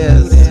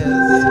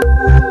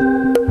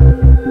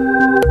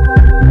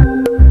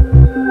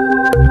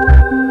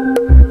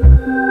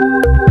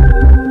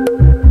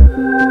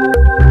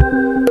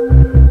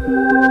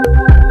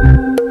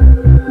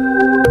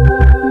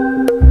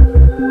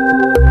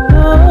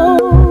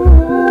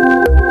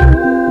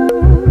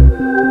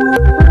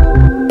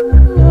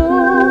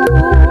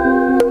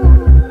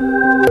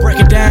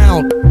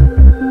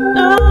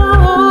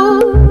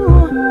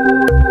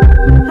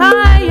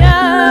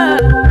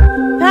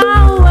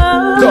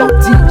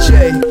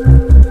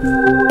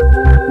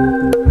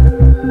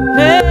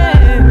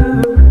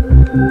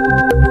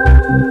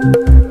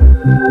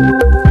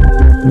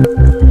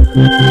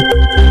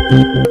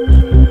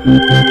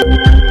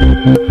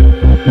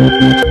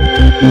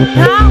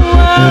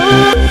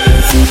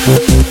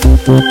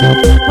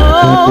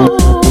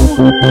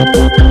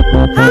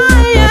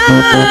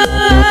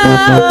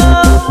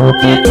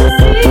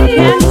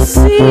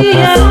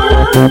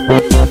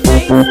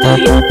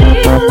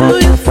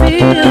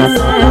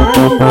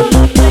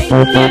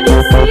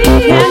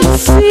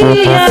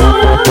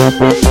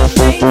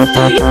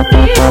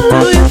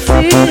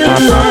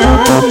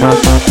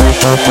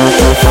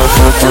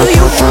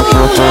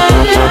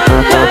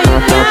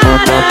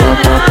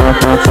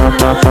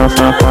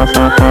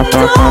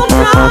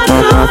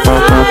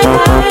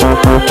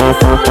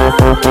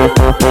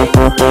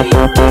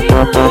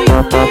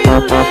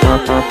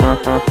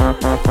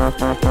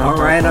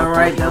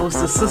 Alright, that was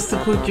the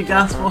Sistapoochie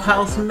Gospel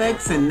House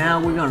Mix, and now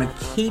we're going to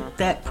keep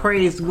that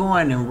praise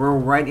going and roll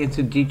right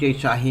into DJ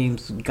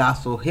Shyhiem's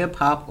Gospel Hip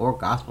Hop or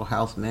Gospel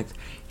House Mix.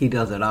 He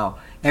does it all.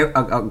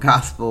 A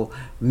gospel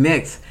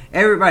mix.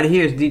 Everybody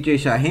here is DJ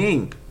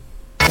Shyhiem.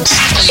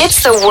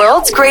 It's the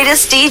world's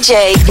greatest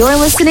DJ. You're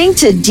listening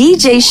to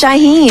DJ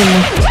Shyhiem.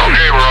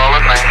 Okay, we're all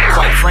in line.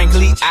 Quite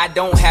frankly, I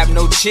don't have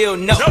no chill,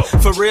 no.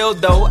 For real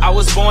though, I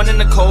was born in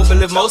the cold, but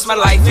live most of my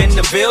life in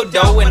the Ville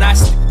though, and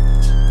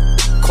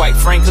quite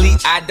frankly,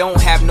 I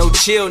don't have no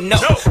chill, no.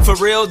 For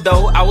real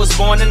though, I was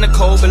born in the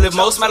cold, but live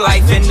most of my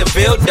life in the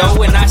Ville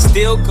though, and I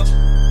still go.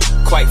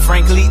 Quite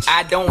frankly,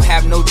 I don't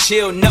have no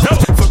chill, no.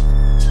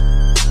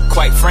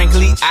 Quite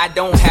frankly, I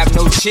don't have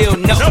no chill,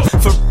 no.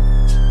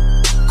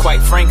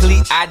 Quite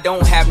frankly, I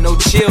don't have no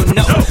chill,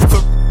 no.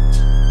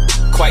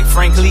 Quite Quite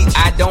frankly,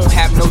 I don't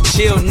have no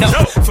chill, no.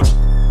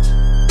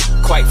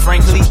 Quite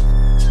frankly,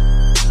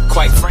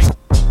 quite frankly,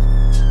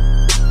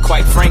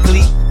 quite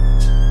frankly,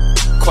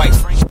 quite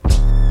frankly,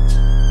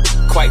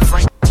 quite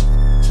frankly,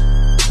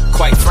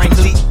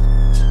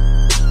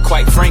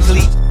 quite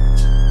frankly,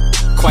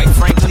 quite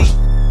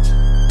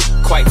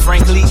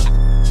frankly,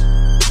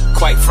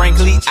 quite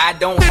frankly, I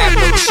don't have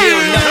no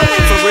chill, no.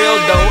 For real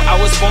though, I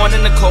was born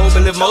in the cold,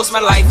 but live most of my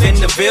life in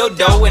the Ville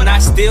though, and I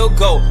still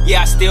go,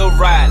 yeah, I still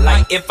ride.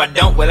 Like if I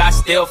don't, well, I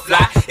still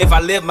fly. If I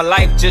live my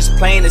life just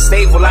plain and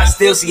safe, will I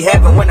still see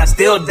heaven when I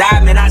still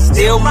die? Man, I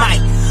still might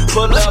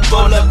pull up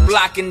on the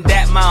block and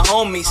that my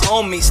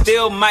homies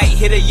still might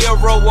hit a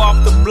euro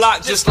off the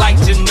block just like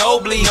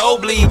Ginobili.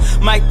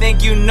 Might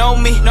think you know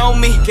me,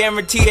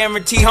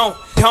 guarantee home.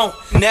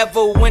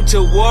 Never went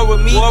to war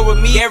with me,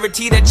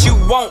 guarantee that you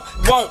won't.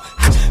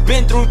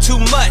 Been through too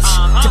much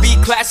to be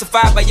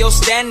classified by your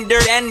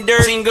standard.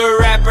 Singer,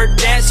 rapper,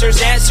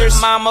 dancers.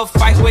 Mama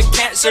fight with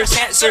cancers.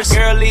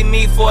 Girl, leave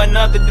me for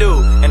another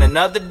dude, and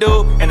another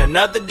dude.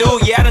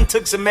 Yeah, I done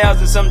took some L's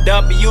and some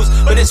W's,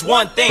 but it's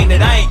one thing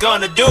that I ain't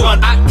gonna do.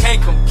 I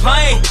can't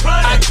complain.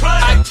 I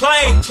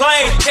claim.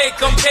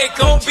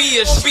 Can't be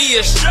a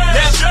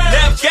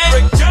left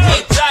game.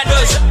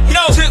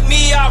 No, took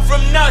me out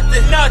from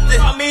nothing.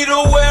 Got me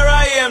to where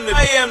I am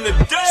today.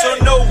 So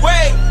no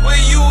way will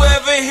you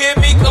ever hear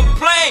me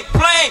complain.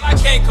 I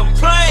can't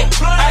complain.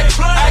 I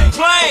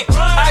claim.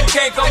 I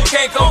can't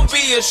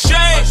be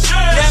ashamed.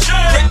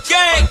 Left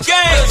game.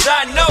 Cause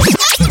I know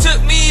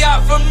took me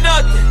out from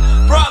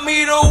nothing, brought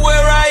me to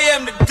where I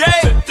am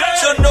today.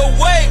 So no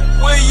way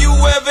will you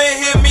ever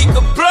hear me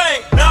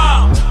complain.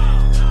 Nah.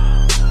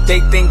 They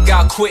think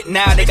I'll quit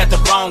now, they got the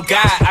wrong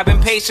guy. I've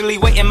been patiently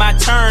waiting my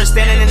turn,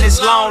 standing in this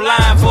long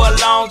line for a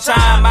long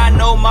time. I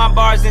know my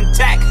bar's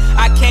intact,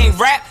 I can't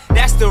rap,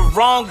 that's the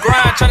wrong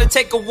grind. Trying to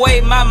take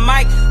away my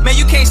mic, man,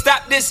 you can't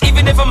stop this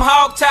even if I'm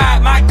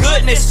hogtied. My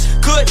goodness,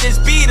 could this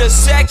be the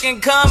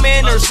second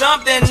coming or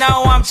something?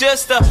 No, I'm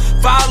just a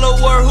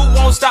follower who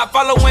won't stop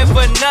following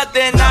for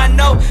nothing. I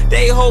know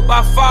they hope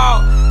I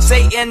fall,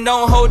 Satan,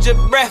 don't hold your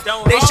breath.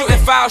 They shooting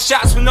foul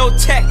shots with no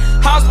tech.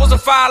 How I'm supposed to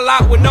foul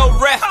out with no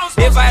ref?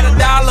 If I had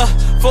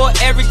 $1 for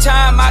every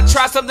time I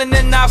try something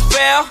and I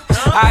fail,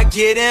 I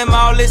give him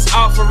all his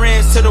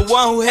offerings to the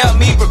one who helped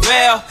me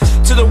prevail,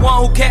 to the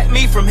one who kept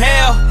me from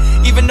hell.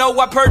 Even though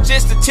I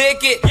purchased the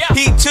ticket,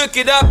 he took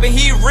it up and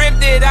he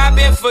ripped it. I've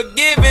been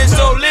forgiven,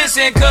 so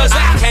listen, cause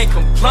I can't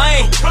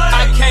complain.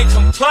 I can't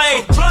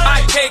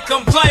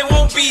complain.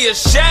 Won't be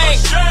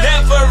ashamed,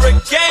 never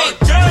again.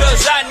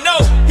 Cause I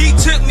know he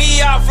took me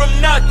out from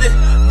nothing,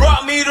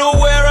 brought me to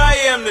where I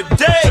am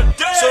today.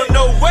 So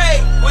no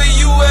way will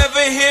you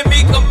ever hear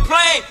me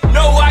complain.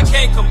 No, I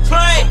can't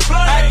complain.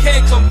 I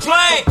can't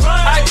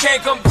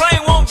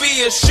complain. Won't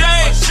be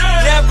ashamed,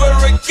 never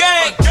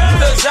again.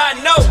 Cause I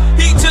know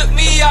he took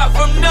me out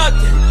from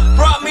nothing,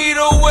 brought me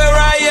to where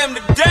I am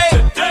today.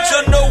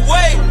 So no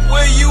way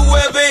will you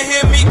ever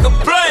hear me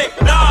complain.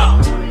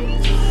 Nah.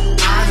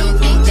 I don't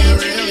think they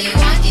really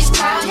want these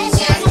problems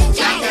yet.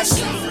 Got that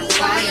super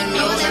fire,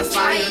 know that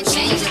fire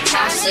change the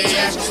toxic,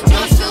 yeah.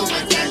 Don't feel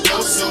with that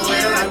go, so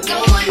where I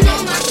go, I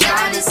know my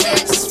God is there.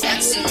 Just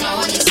flexing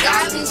on these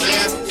goblins,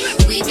 yeah.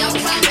 We don't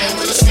come in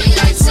with the street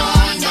lights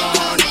on, no.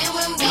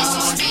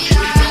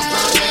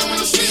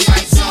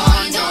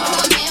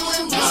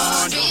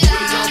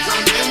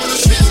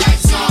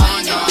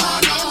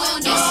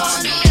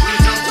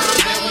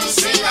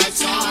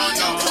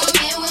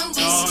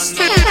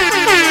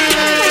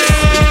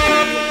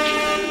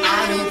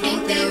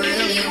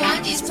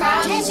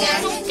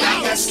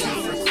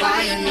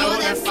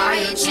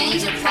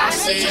 Change the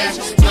process, yeah.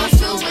 Don't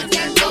feel with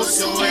that go,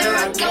 so where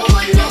I go,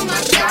 I know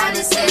my God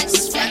is there.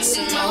 Just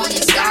flexing on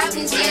these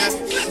goblins, yeah.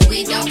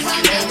 We don't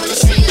come in with the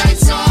street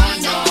lights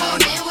on, no.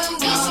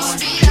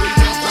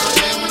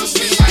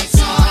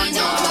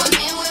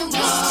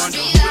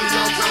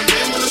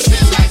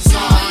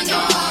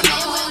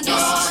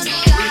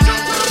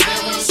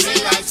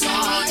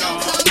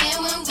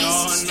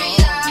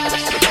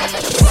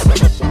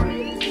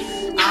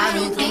 I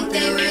don't think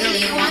they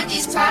really want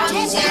these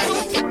problems, yeah.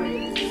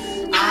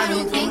 I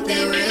don't think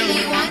they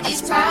really want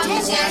these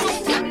problems, yeah.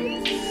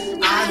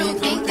 I don't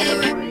think they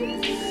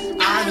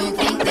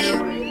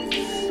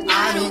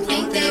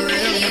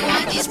really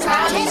want these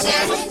problems,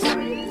 yeah.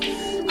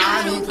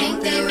 I don't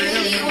think they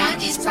really want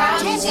these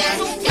problems, yeah.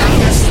 Got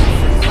that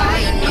super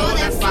fire, know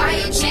that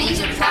fire change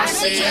the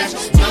process, yeah.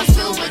 Don't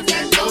feel with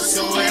that go,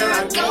 so where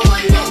I go,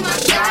 I know my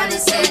God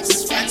is there.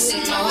 Just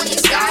flexing on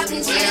these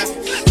goblins, yeah.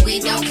 We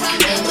don't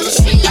come in with the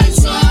street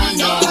lights on,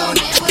 no.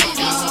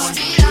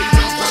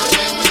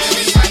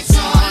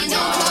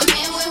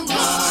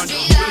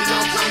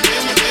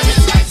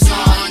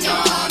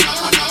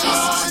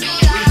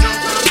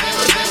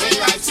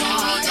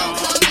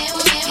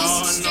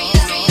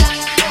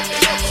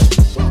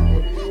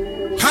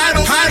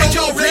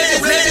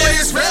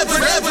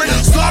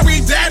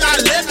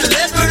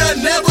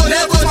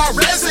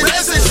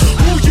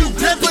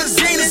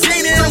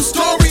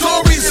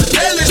 Stories,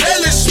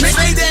 hellish,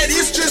 say that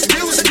it's just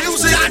music.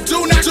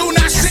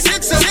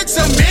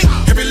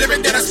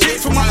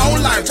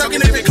 side.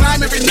 Talking every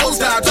climb, every nose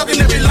dive. Talking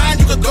every line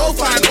you could go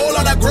find. All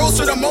of that grows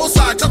to the most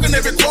side. Talking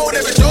every quote,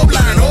 every dope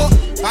line. Oh,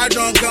 I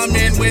don't come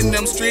in when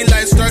them street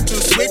lights start to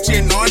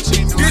switching on.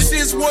 This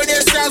is what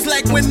it sounds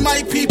like when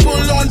my people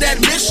on that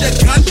mission.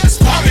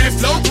 Spark and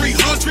flow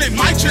 300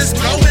 might just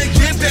go and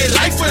give their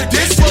life for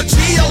this. For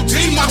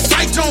G.O.D. my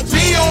fight don't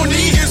be on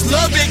E. His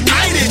love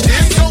ignited.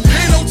 There's no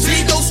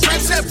penalty. Those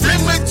straps have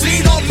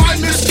remedied on my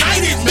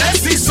misguided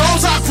mess. These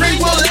songs I bring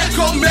will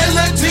echo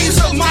melodies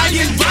of my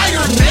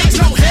environment.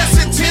 No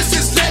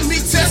hesitances, let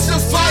me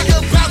testify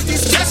about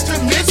these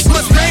testaments.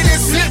 Was made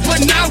as sin,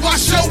 but now I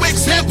show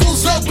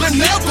examples of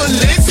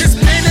benevolence. It's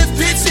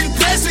benefits and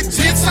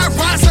presidents. I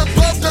rise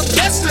above the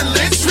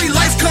pestilence. Street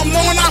lights come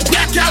on, I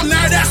black out.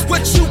 Now that's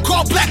what you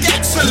call black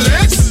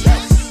excellence.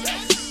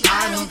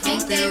 I don't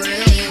think they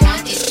really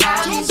want these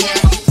problems, yeah.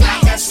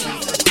 Like that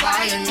sweet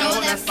fire,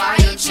 know that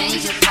fire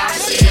change your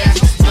posture, yeah.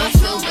 Don't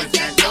feel but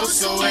that goes,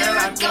 so where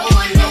I go,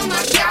 I know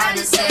my God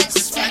is there.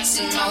 Just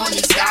flexing on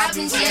these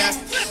goblins, yeah.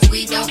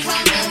 We don't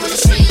come in with the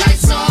street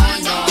lights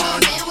on, no.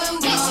 We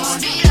don't come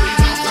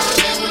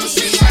in with the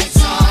street lights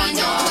on,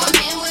 no.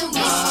 We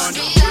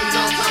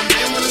don't come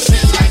in with the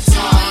street lights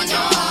on,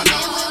 no.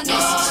 We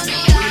don't come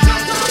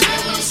in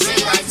with the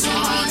street lights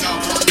on, no.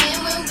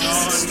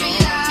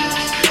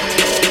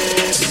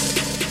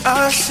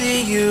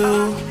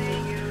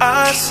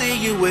 I see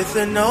you with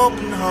an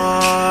open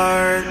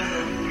heart.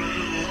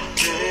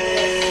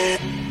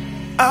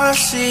 I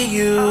see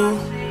you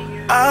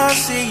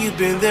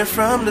been there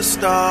from the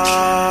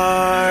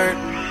start.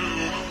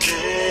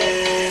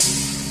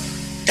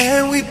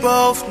 And we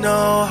both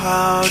know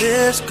how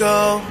this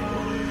go.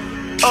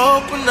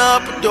 Open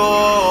up a door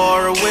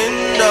or a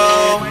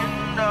window.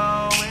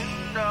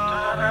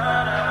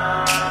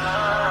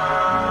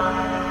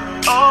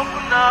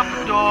 Open up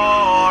a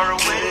door or a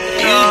window.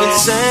 You've been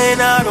saying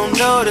I don't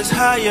notice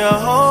how you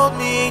hold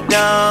me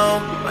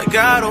down. Like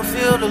I don't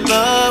feel the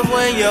love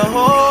when you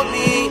hold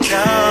me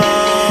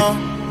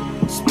down.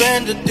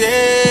 Spend the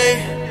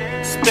day,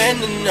 spend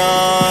the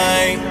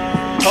night.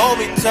 Hold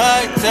me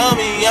tight, tell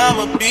me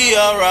I'ma be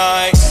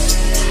alright.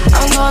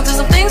 I'm going through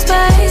some things, babe.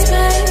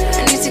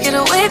 I need to get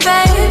away,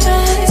 babe.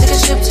 Take a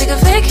trip, take a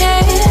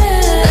vacation.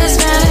 Let's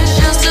manage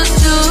just us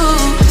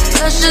two.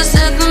 Let's just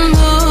set the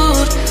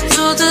mood.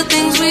 Do the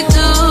things we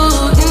do.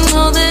 You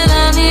know that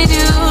I need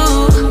you.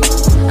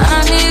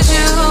 I need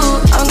you.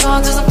 I'm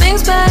going through some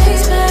things, babe.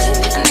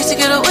 I need to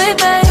get away,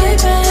 babe.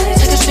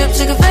 Take a trip,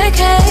 take a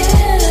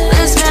vacation.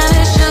 Let's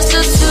manage just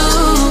us two.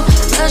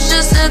 Let's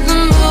just set the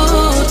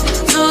mood.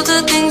 Do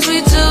the things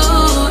we do.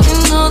 You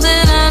know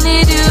that I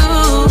need you.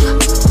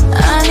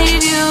 I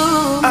need you.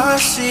 I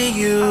see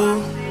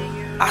you.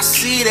 I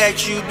see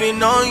that you've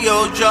been on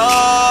your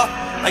jaw.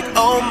 Like,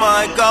 oh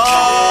my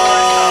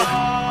God.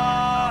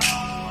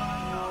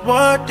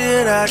 What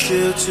did I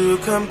do to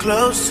come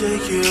close to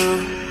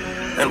you?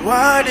 And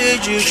why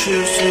did you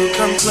choose to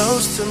come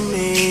close to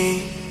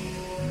me?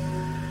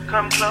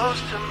 Come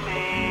close to me.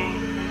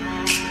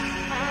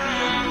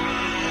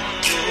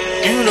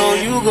 You know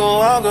you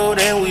go, I'll go,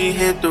 then we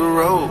hit the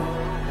road.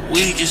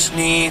 We just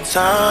need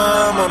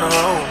time on our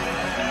own.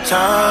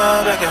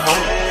 Time back at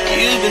home.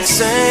 You've been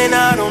saying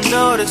I don't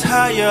notice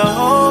how you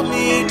hold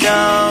me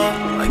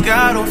down. Like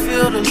I don't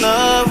feel the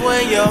love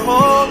when you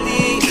hold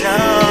me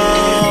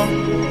down.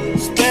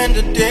 Spend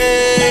the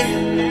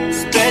day,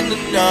 spend the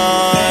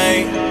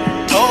night.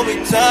 Hold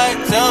me tight,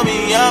 tell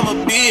me I'ma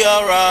be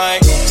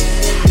alright.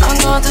 I'm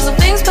going through some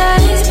things, babe.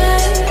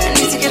 I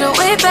need to get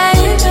away,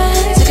 babe.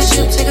 Take a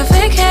trip, take a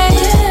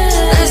vacation.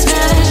 Let's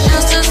manage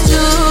just us two.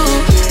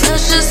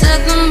 Let's just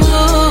set the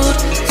mood.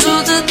 Do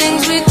the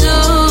things we do.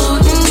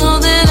 You know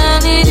that I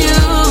need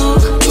you.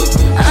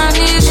 I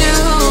need you.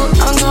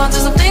 I'm going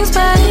through some things,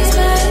 babe.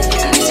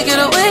 I need to get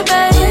away,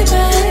 babe.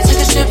 Take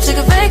a trip, take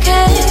a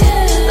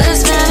vacation.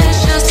 Let's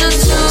manage just us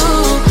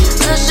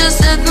two. Let's just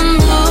set the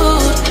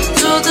mood.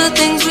 Do the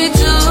things we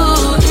do.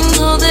 You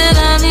know that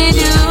I need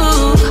you.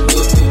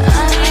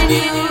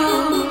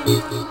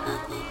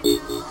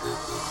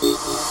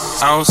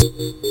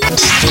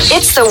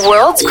 It's the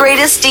world's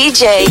greatest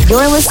DJ.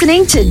 You're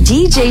listening to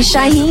DJ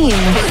Shyhiem.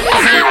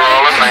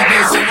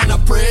 When I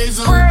praise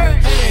him,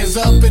 hands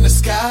up in the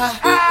sky.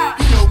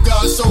 You know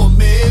God's so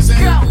amazing.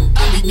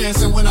 I be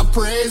dancing when I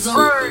praise him.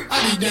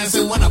 I be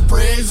dancing when I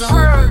praise him.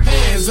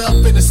 Hands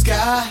up in the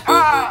sky.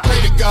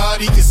 Pray to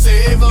God he can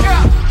save him.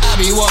 I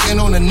be walking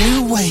on a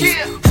new wave.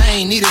 I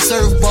ain't need a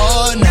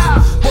surfboard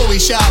now. Boy, we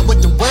shot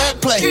with the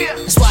wordplay.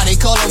 That's why they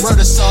call it word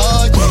of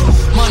sword.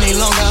 Money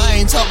longer, I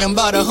ain't talking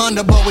about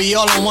 100, but we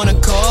all on one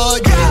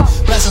accord.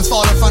 Blessings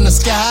falling from the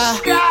sky.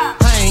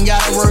 I ain't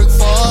gotta work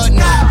for it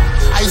now.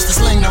 I used to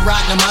sling the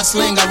rock, now I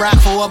sling a rock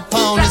for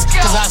opponents.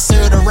 Cause I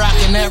served the rock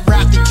and that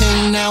rock the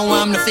king. Now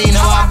I'm the fiend,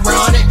 how I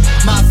brought it.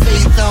 My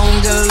faith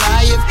on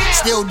Goliath,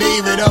 still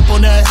David up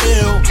on the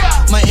hill.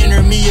 My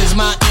enemy is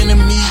my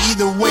enemy,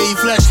 either way,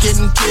 flesh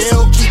getting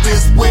killed. Keep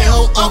his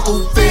will,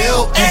 Uncle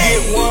Phil.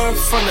 Get one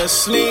from the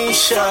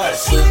slingshot.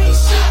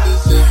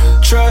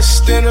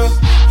 Trust in him,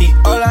 he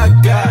all I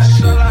got.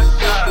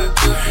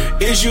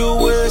 Is you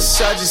with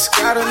is, I just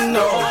gotta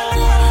know.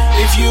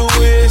 If you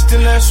is,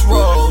 then let's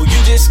roll. You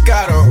just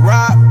gotta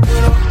rock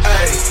with 'em,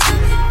 ayy.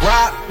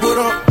 Rock with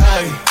 'em,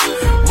 ayy.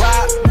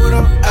 Rock with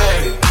 'em,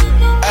 ayy.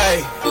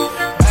 Ayy,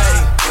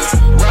 ayy.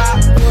 Rock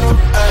with 'em,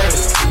 ayy.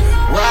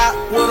 Rock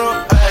with 'em,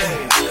 ayy.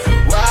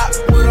 Rock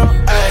with 'em,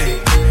 ayy.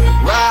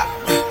 Rock,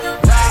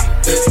 rock,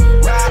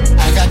 rock.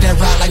 I got that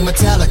rock like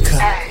Metallica.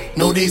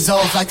 No days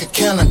off like a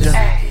calendar.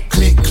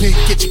 Click, click,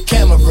 get your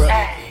camera.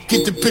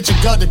 Get the picture,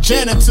 got the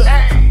janitor.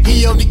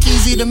 He owed the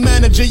keys, he the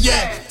manager,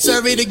 yeah.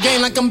 Survey the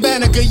game like I'm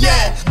Banneker,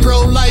 yeah. Pro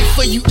life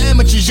for you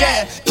amateurs,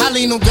 yeah. I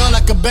lean on girl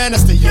like a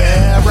banister,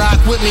 yeah. Rock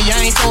with me,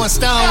 I ain't throwing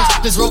stones.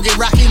 This road get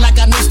rocky like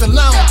I knew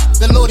Stallone.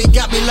 The Lord, he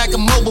got me like a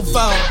mobile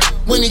phone.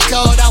 When he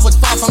called, I was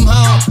far from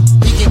home.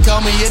 He can call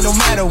me, it no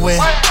matter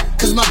where.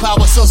 Cause my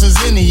power source is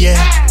in the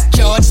air.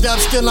 Charged up,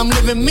 still I'm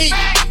living me.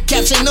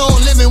 Caption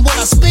on, living what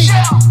I speak.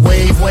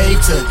 Wave, wave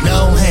to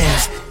no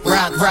hands.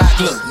 Rock, rock,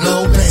 look,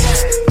 no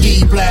bands.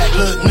 D black,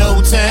 look,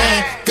 no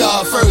tan.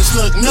 God first,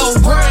 look, no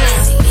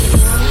brand.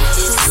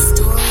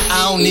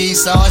 I don't need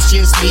sauce,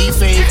 just need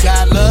faith.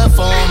 Got love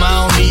for 'em,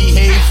 I don't need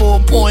hate.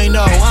 4.0,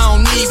 I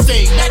don't need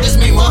fake. That just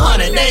mean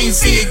 100, they ain't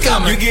see it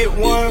coming. You get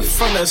one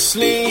from the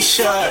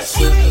slingshot.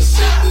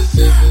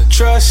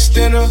 Trust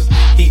in him,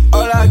 he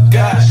all I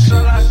got.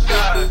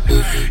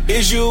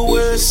 Is you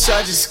wish,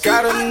 I just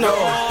gotta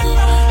know.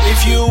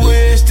 If you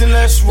wish, then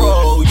let's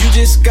roll. You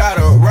just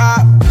gotta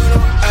rock with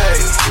 'em,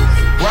 ayy.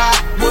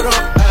 Rock with 'em,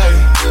 ayy.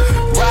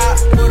 Rock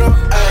with 'em,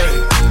 ayy.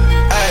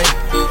 Ayy,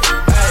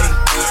 ayy.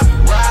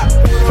 Rock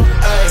with 'em,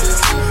 ayy.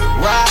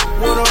 Rock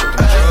with 'em,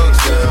 ayy.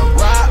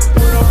 Rock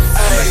with 'em,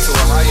 ayy.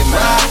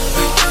 Rock.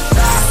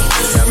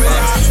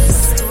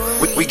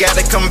 We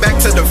gotta come back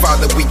to the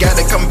Father. We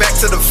gotta come back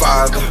to the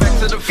Father.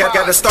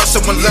 Gotta start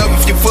showing love.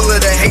 If you're full of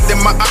the hate,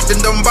 then my op,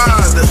 then don't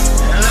bother.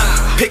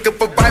 Pick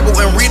up a Bible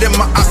and read it.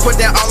 My op, put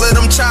down all of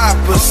them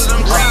choppers.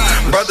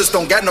 Brothers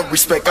don't got no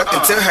respect. I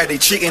can tell how they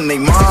treating they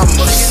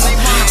mamas.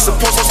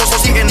 Suppose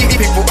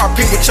people are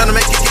people trying to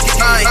make it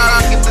nice.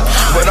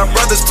 But our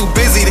brothers too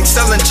busy. They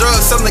selling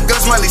drugs, selling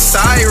guns, Miley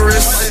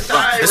Cyrus.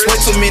 There's way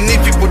too many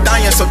people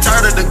dying. So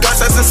tired of the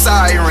guns as a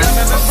siren.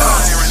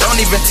 Don't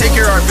even take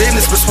care of our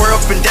business, but swear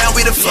up and down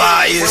we the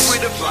flyers.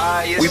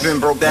 We've been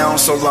broke down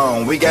so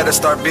long. We gotta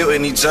start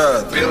building each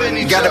other.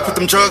 Gotta put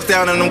them drugs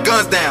down and them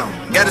guns down.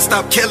 Gotta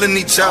stop killing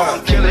each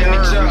other.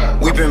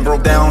 We've been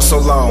broke down so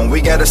long.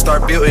 We gotta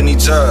start building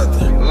each other.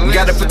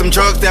 Gotta put them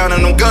drugs down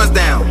and them guns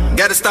down.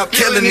 Gotta stop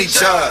killing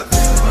each other.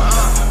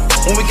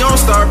 When we gon'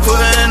 start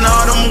putting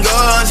all them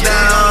guns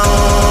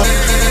down?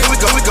 We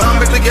gon'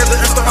 back together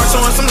and start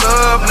showing some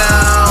love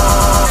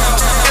now.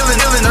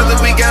 Killing other,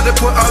 we gotta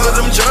put all of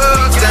them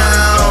drugs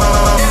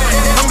down.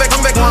 Come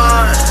back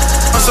one.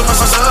 Some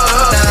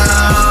love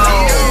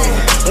now.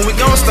 When we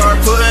gon' start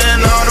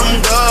putting all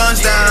them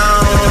guns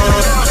down?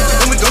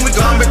 We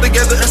gon' back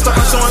together and start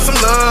showing some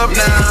love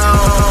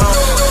now.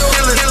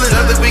 Killing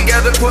other, we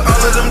gotta put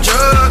all of them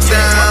drugs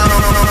down.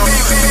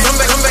 Come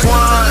back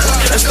one.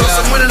 And start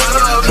some with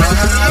love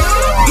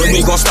now. When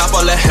we gon' stop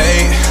all the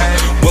hate?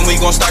 When we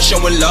gon' start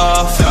showing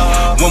love?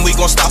 When we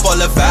gon' stop all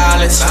the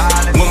violence?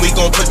 When we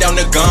gon' put down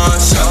the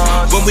guns?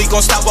 When we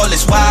gon' stop all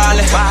this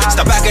wildin'?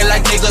 Stop acting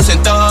like niggas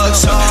and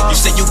thugs. You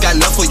say you got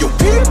love for your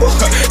people,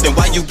 then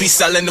why you be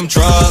selling them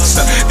drugs?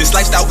 This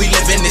lifestyle we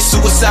livin' is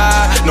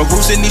suicide. No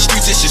rules in these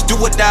streets, it's just do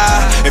or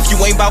die. If you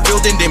ain't about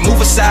building, then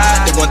move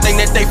aside. The one thing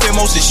that they fear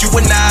most is you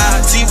and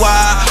I. See why?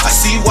 I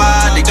see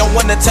why they don't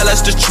wanna tell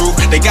us the truth.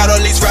 They got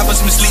all these rappers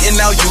misleading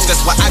our youth.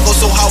 That's why I go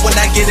so hard when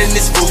I get in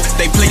this booth.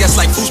 They play us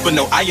like fools, but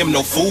no, I am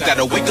no fool.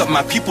 Gotta wake up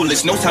my people,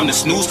 it's no time to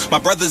snooze. My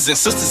brothers and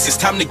sisters, it's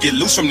time to get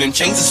loose from them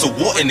chains. It's a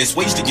war and it's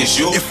waged against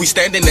you. If we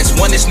standing as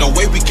one, it's no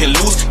way we can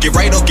lose. Get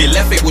right or get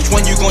left, hey, which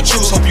one you gon'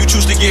 choose? Hope you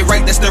choose to get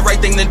right, that's the right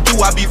thing to do.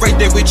 I'll be right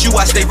there with you,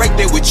 I stay right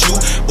there with you.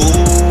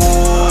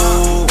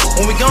 Ooh.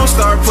 When we gon'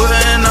 start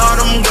putting all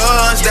them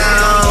guns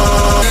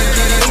down?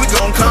 We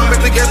gon' come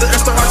back together and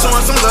start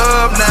showing some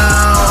love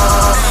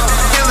now.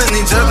 Killing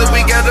each other,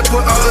 we gotta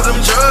put all of them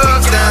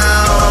drugs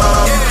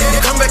down.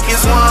 Come back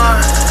as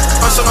one.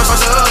 Some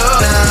love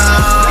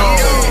now.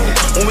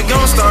 When we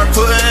gon' start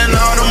putting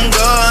all them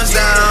guns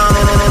down?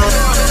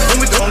 When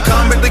we gon'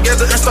 come back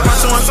together and start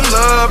showing some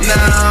love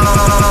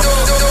now?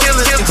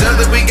 Killing each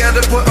other, we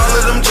gotta put all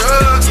of them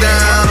drugs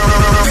down.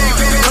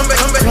 Come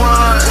back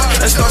one.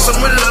 And start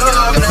some with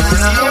love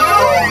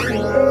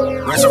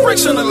now.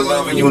 Resurrection of the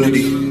love and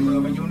unity.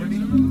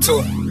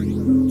 Two.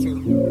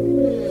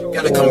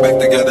 Gotta come back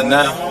together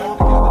now.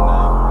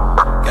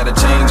 Gotta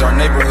change our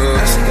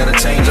neighborhoods. Gotta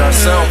change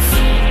ourselves.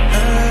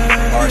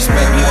 Or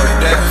expect more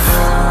death.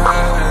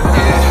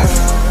 Yeah.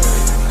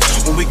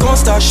 When we gon'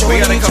 start showing we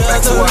gotta each come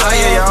back to other a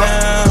higher, y'all.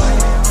 Now.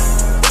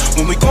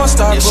 When we gon'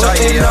 start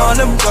putting all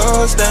them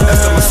girls down.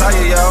 That's the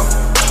Messiah, y'all.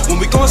 When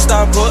we gon'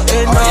 start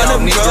putting all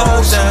them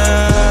girls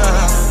down.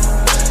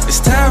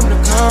 It's time to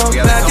come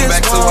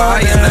back to a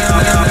higher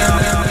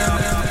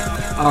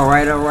now. All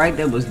right.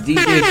 That was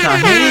DJ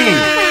Shyhiem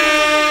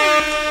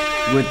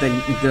with the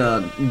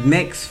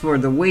mix for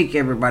the week,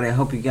 everybody. I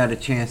hope you got a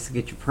chance to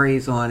get your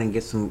praise on and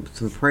get some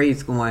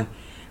praise going.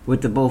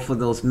 with the both of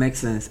those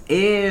mixings.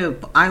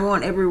 If I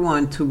want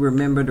everyone to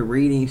remember the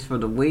readings for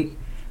the week,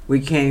 we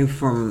came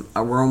from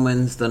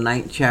Romans, the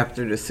 9th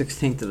chapter, the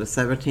 16th to the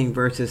 17th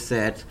verses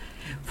said,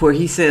 for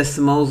he says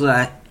to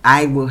Moses,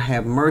 I will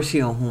have mercy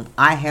on whom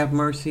I have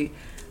mercy.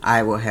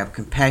 I will have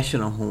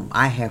compassion on whom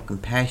I have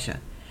compassion.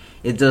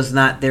 It does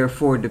not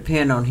therefore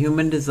depend on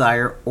human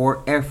desire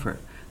or effort,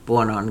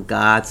 but on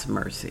God's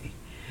mercy.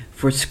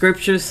 For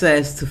Scripture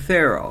says to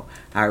Pharaoh,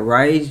 I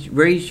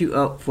raised you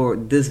up for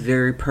this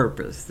very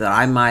purpose, that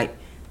I might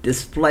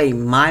display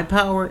my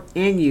power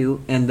in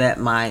you, and that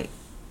my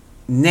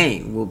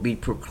name will be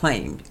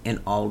proclaimed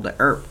in all the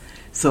earth.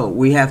 So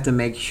we have to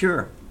make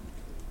sure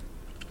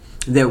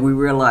that we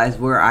realize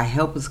where our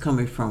help is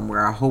coming from, where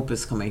our hope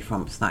is coming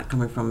from. It's not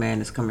coming from man,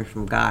 it's coming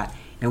from God.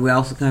 And we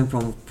also come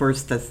from 1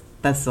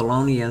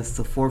 Thessalonians,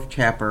 the 4th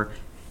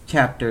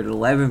chapter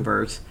 11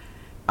 verse,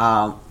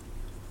 and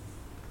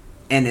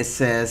it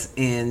says,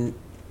 and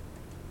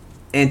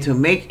to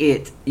make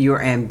it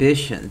your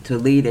ambition to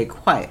lead a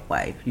quiet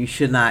life, you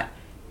should mind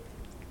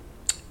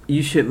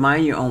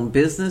your own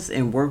business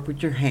and work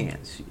with your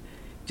hands,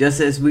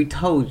 just as we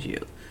told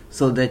you,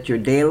 so that your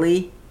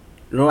daily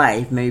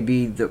life may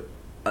be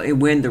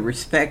win the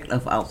respect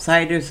of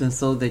outsiders, and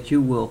so that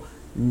you will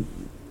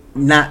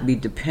not be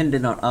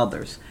dependent on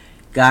others.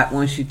 God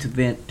wants you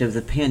to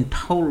depend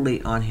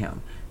totally on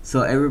Him.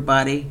 So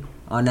everybody,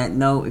 on that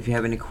note, if you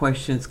have any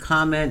questions,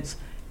 comments,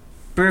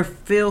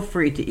 feel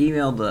free to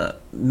email the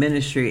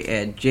ministry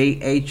at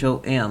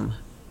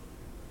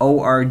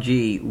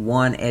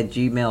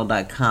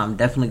jhomorg1@gmail.com.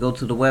 Definitely go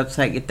to the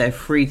website, get that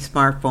free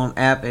smartphone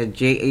app at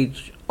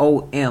jhom.org.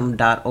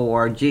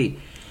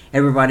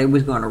 Everybody,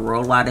 we're going to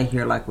roll out of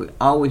here like we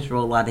always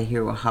roll out of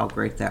here with How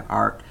Great Thou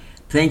Art.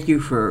 Thank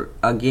you for,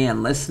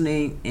 again,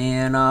 listening,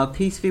 and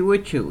peace be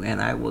with you. And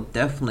I will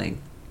definitely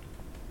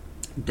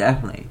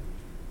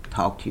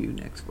talk to you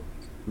next week.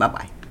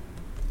 Bye-bye.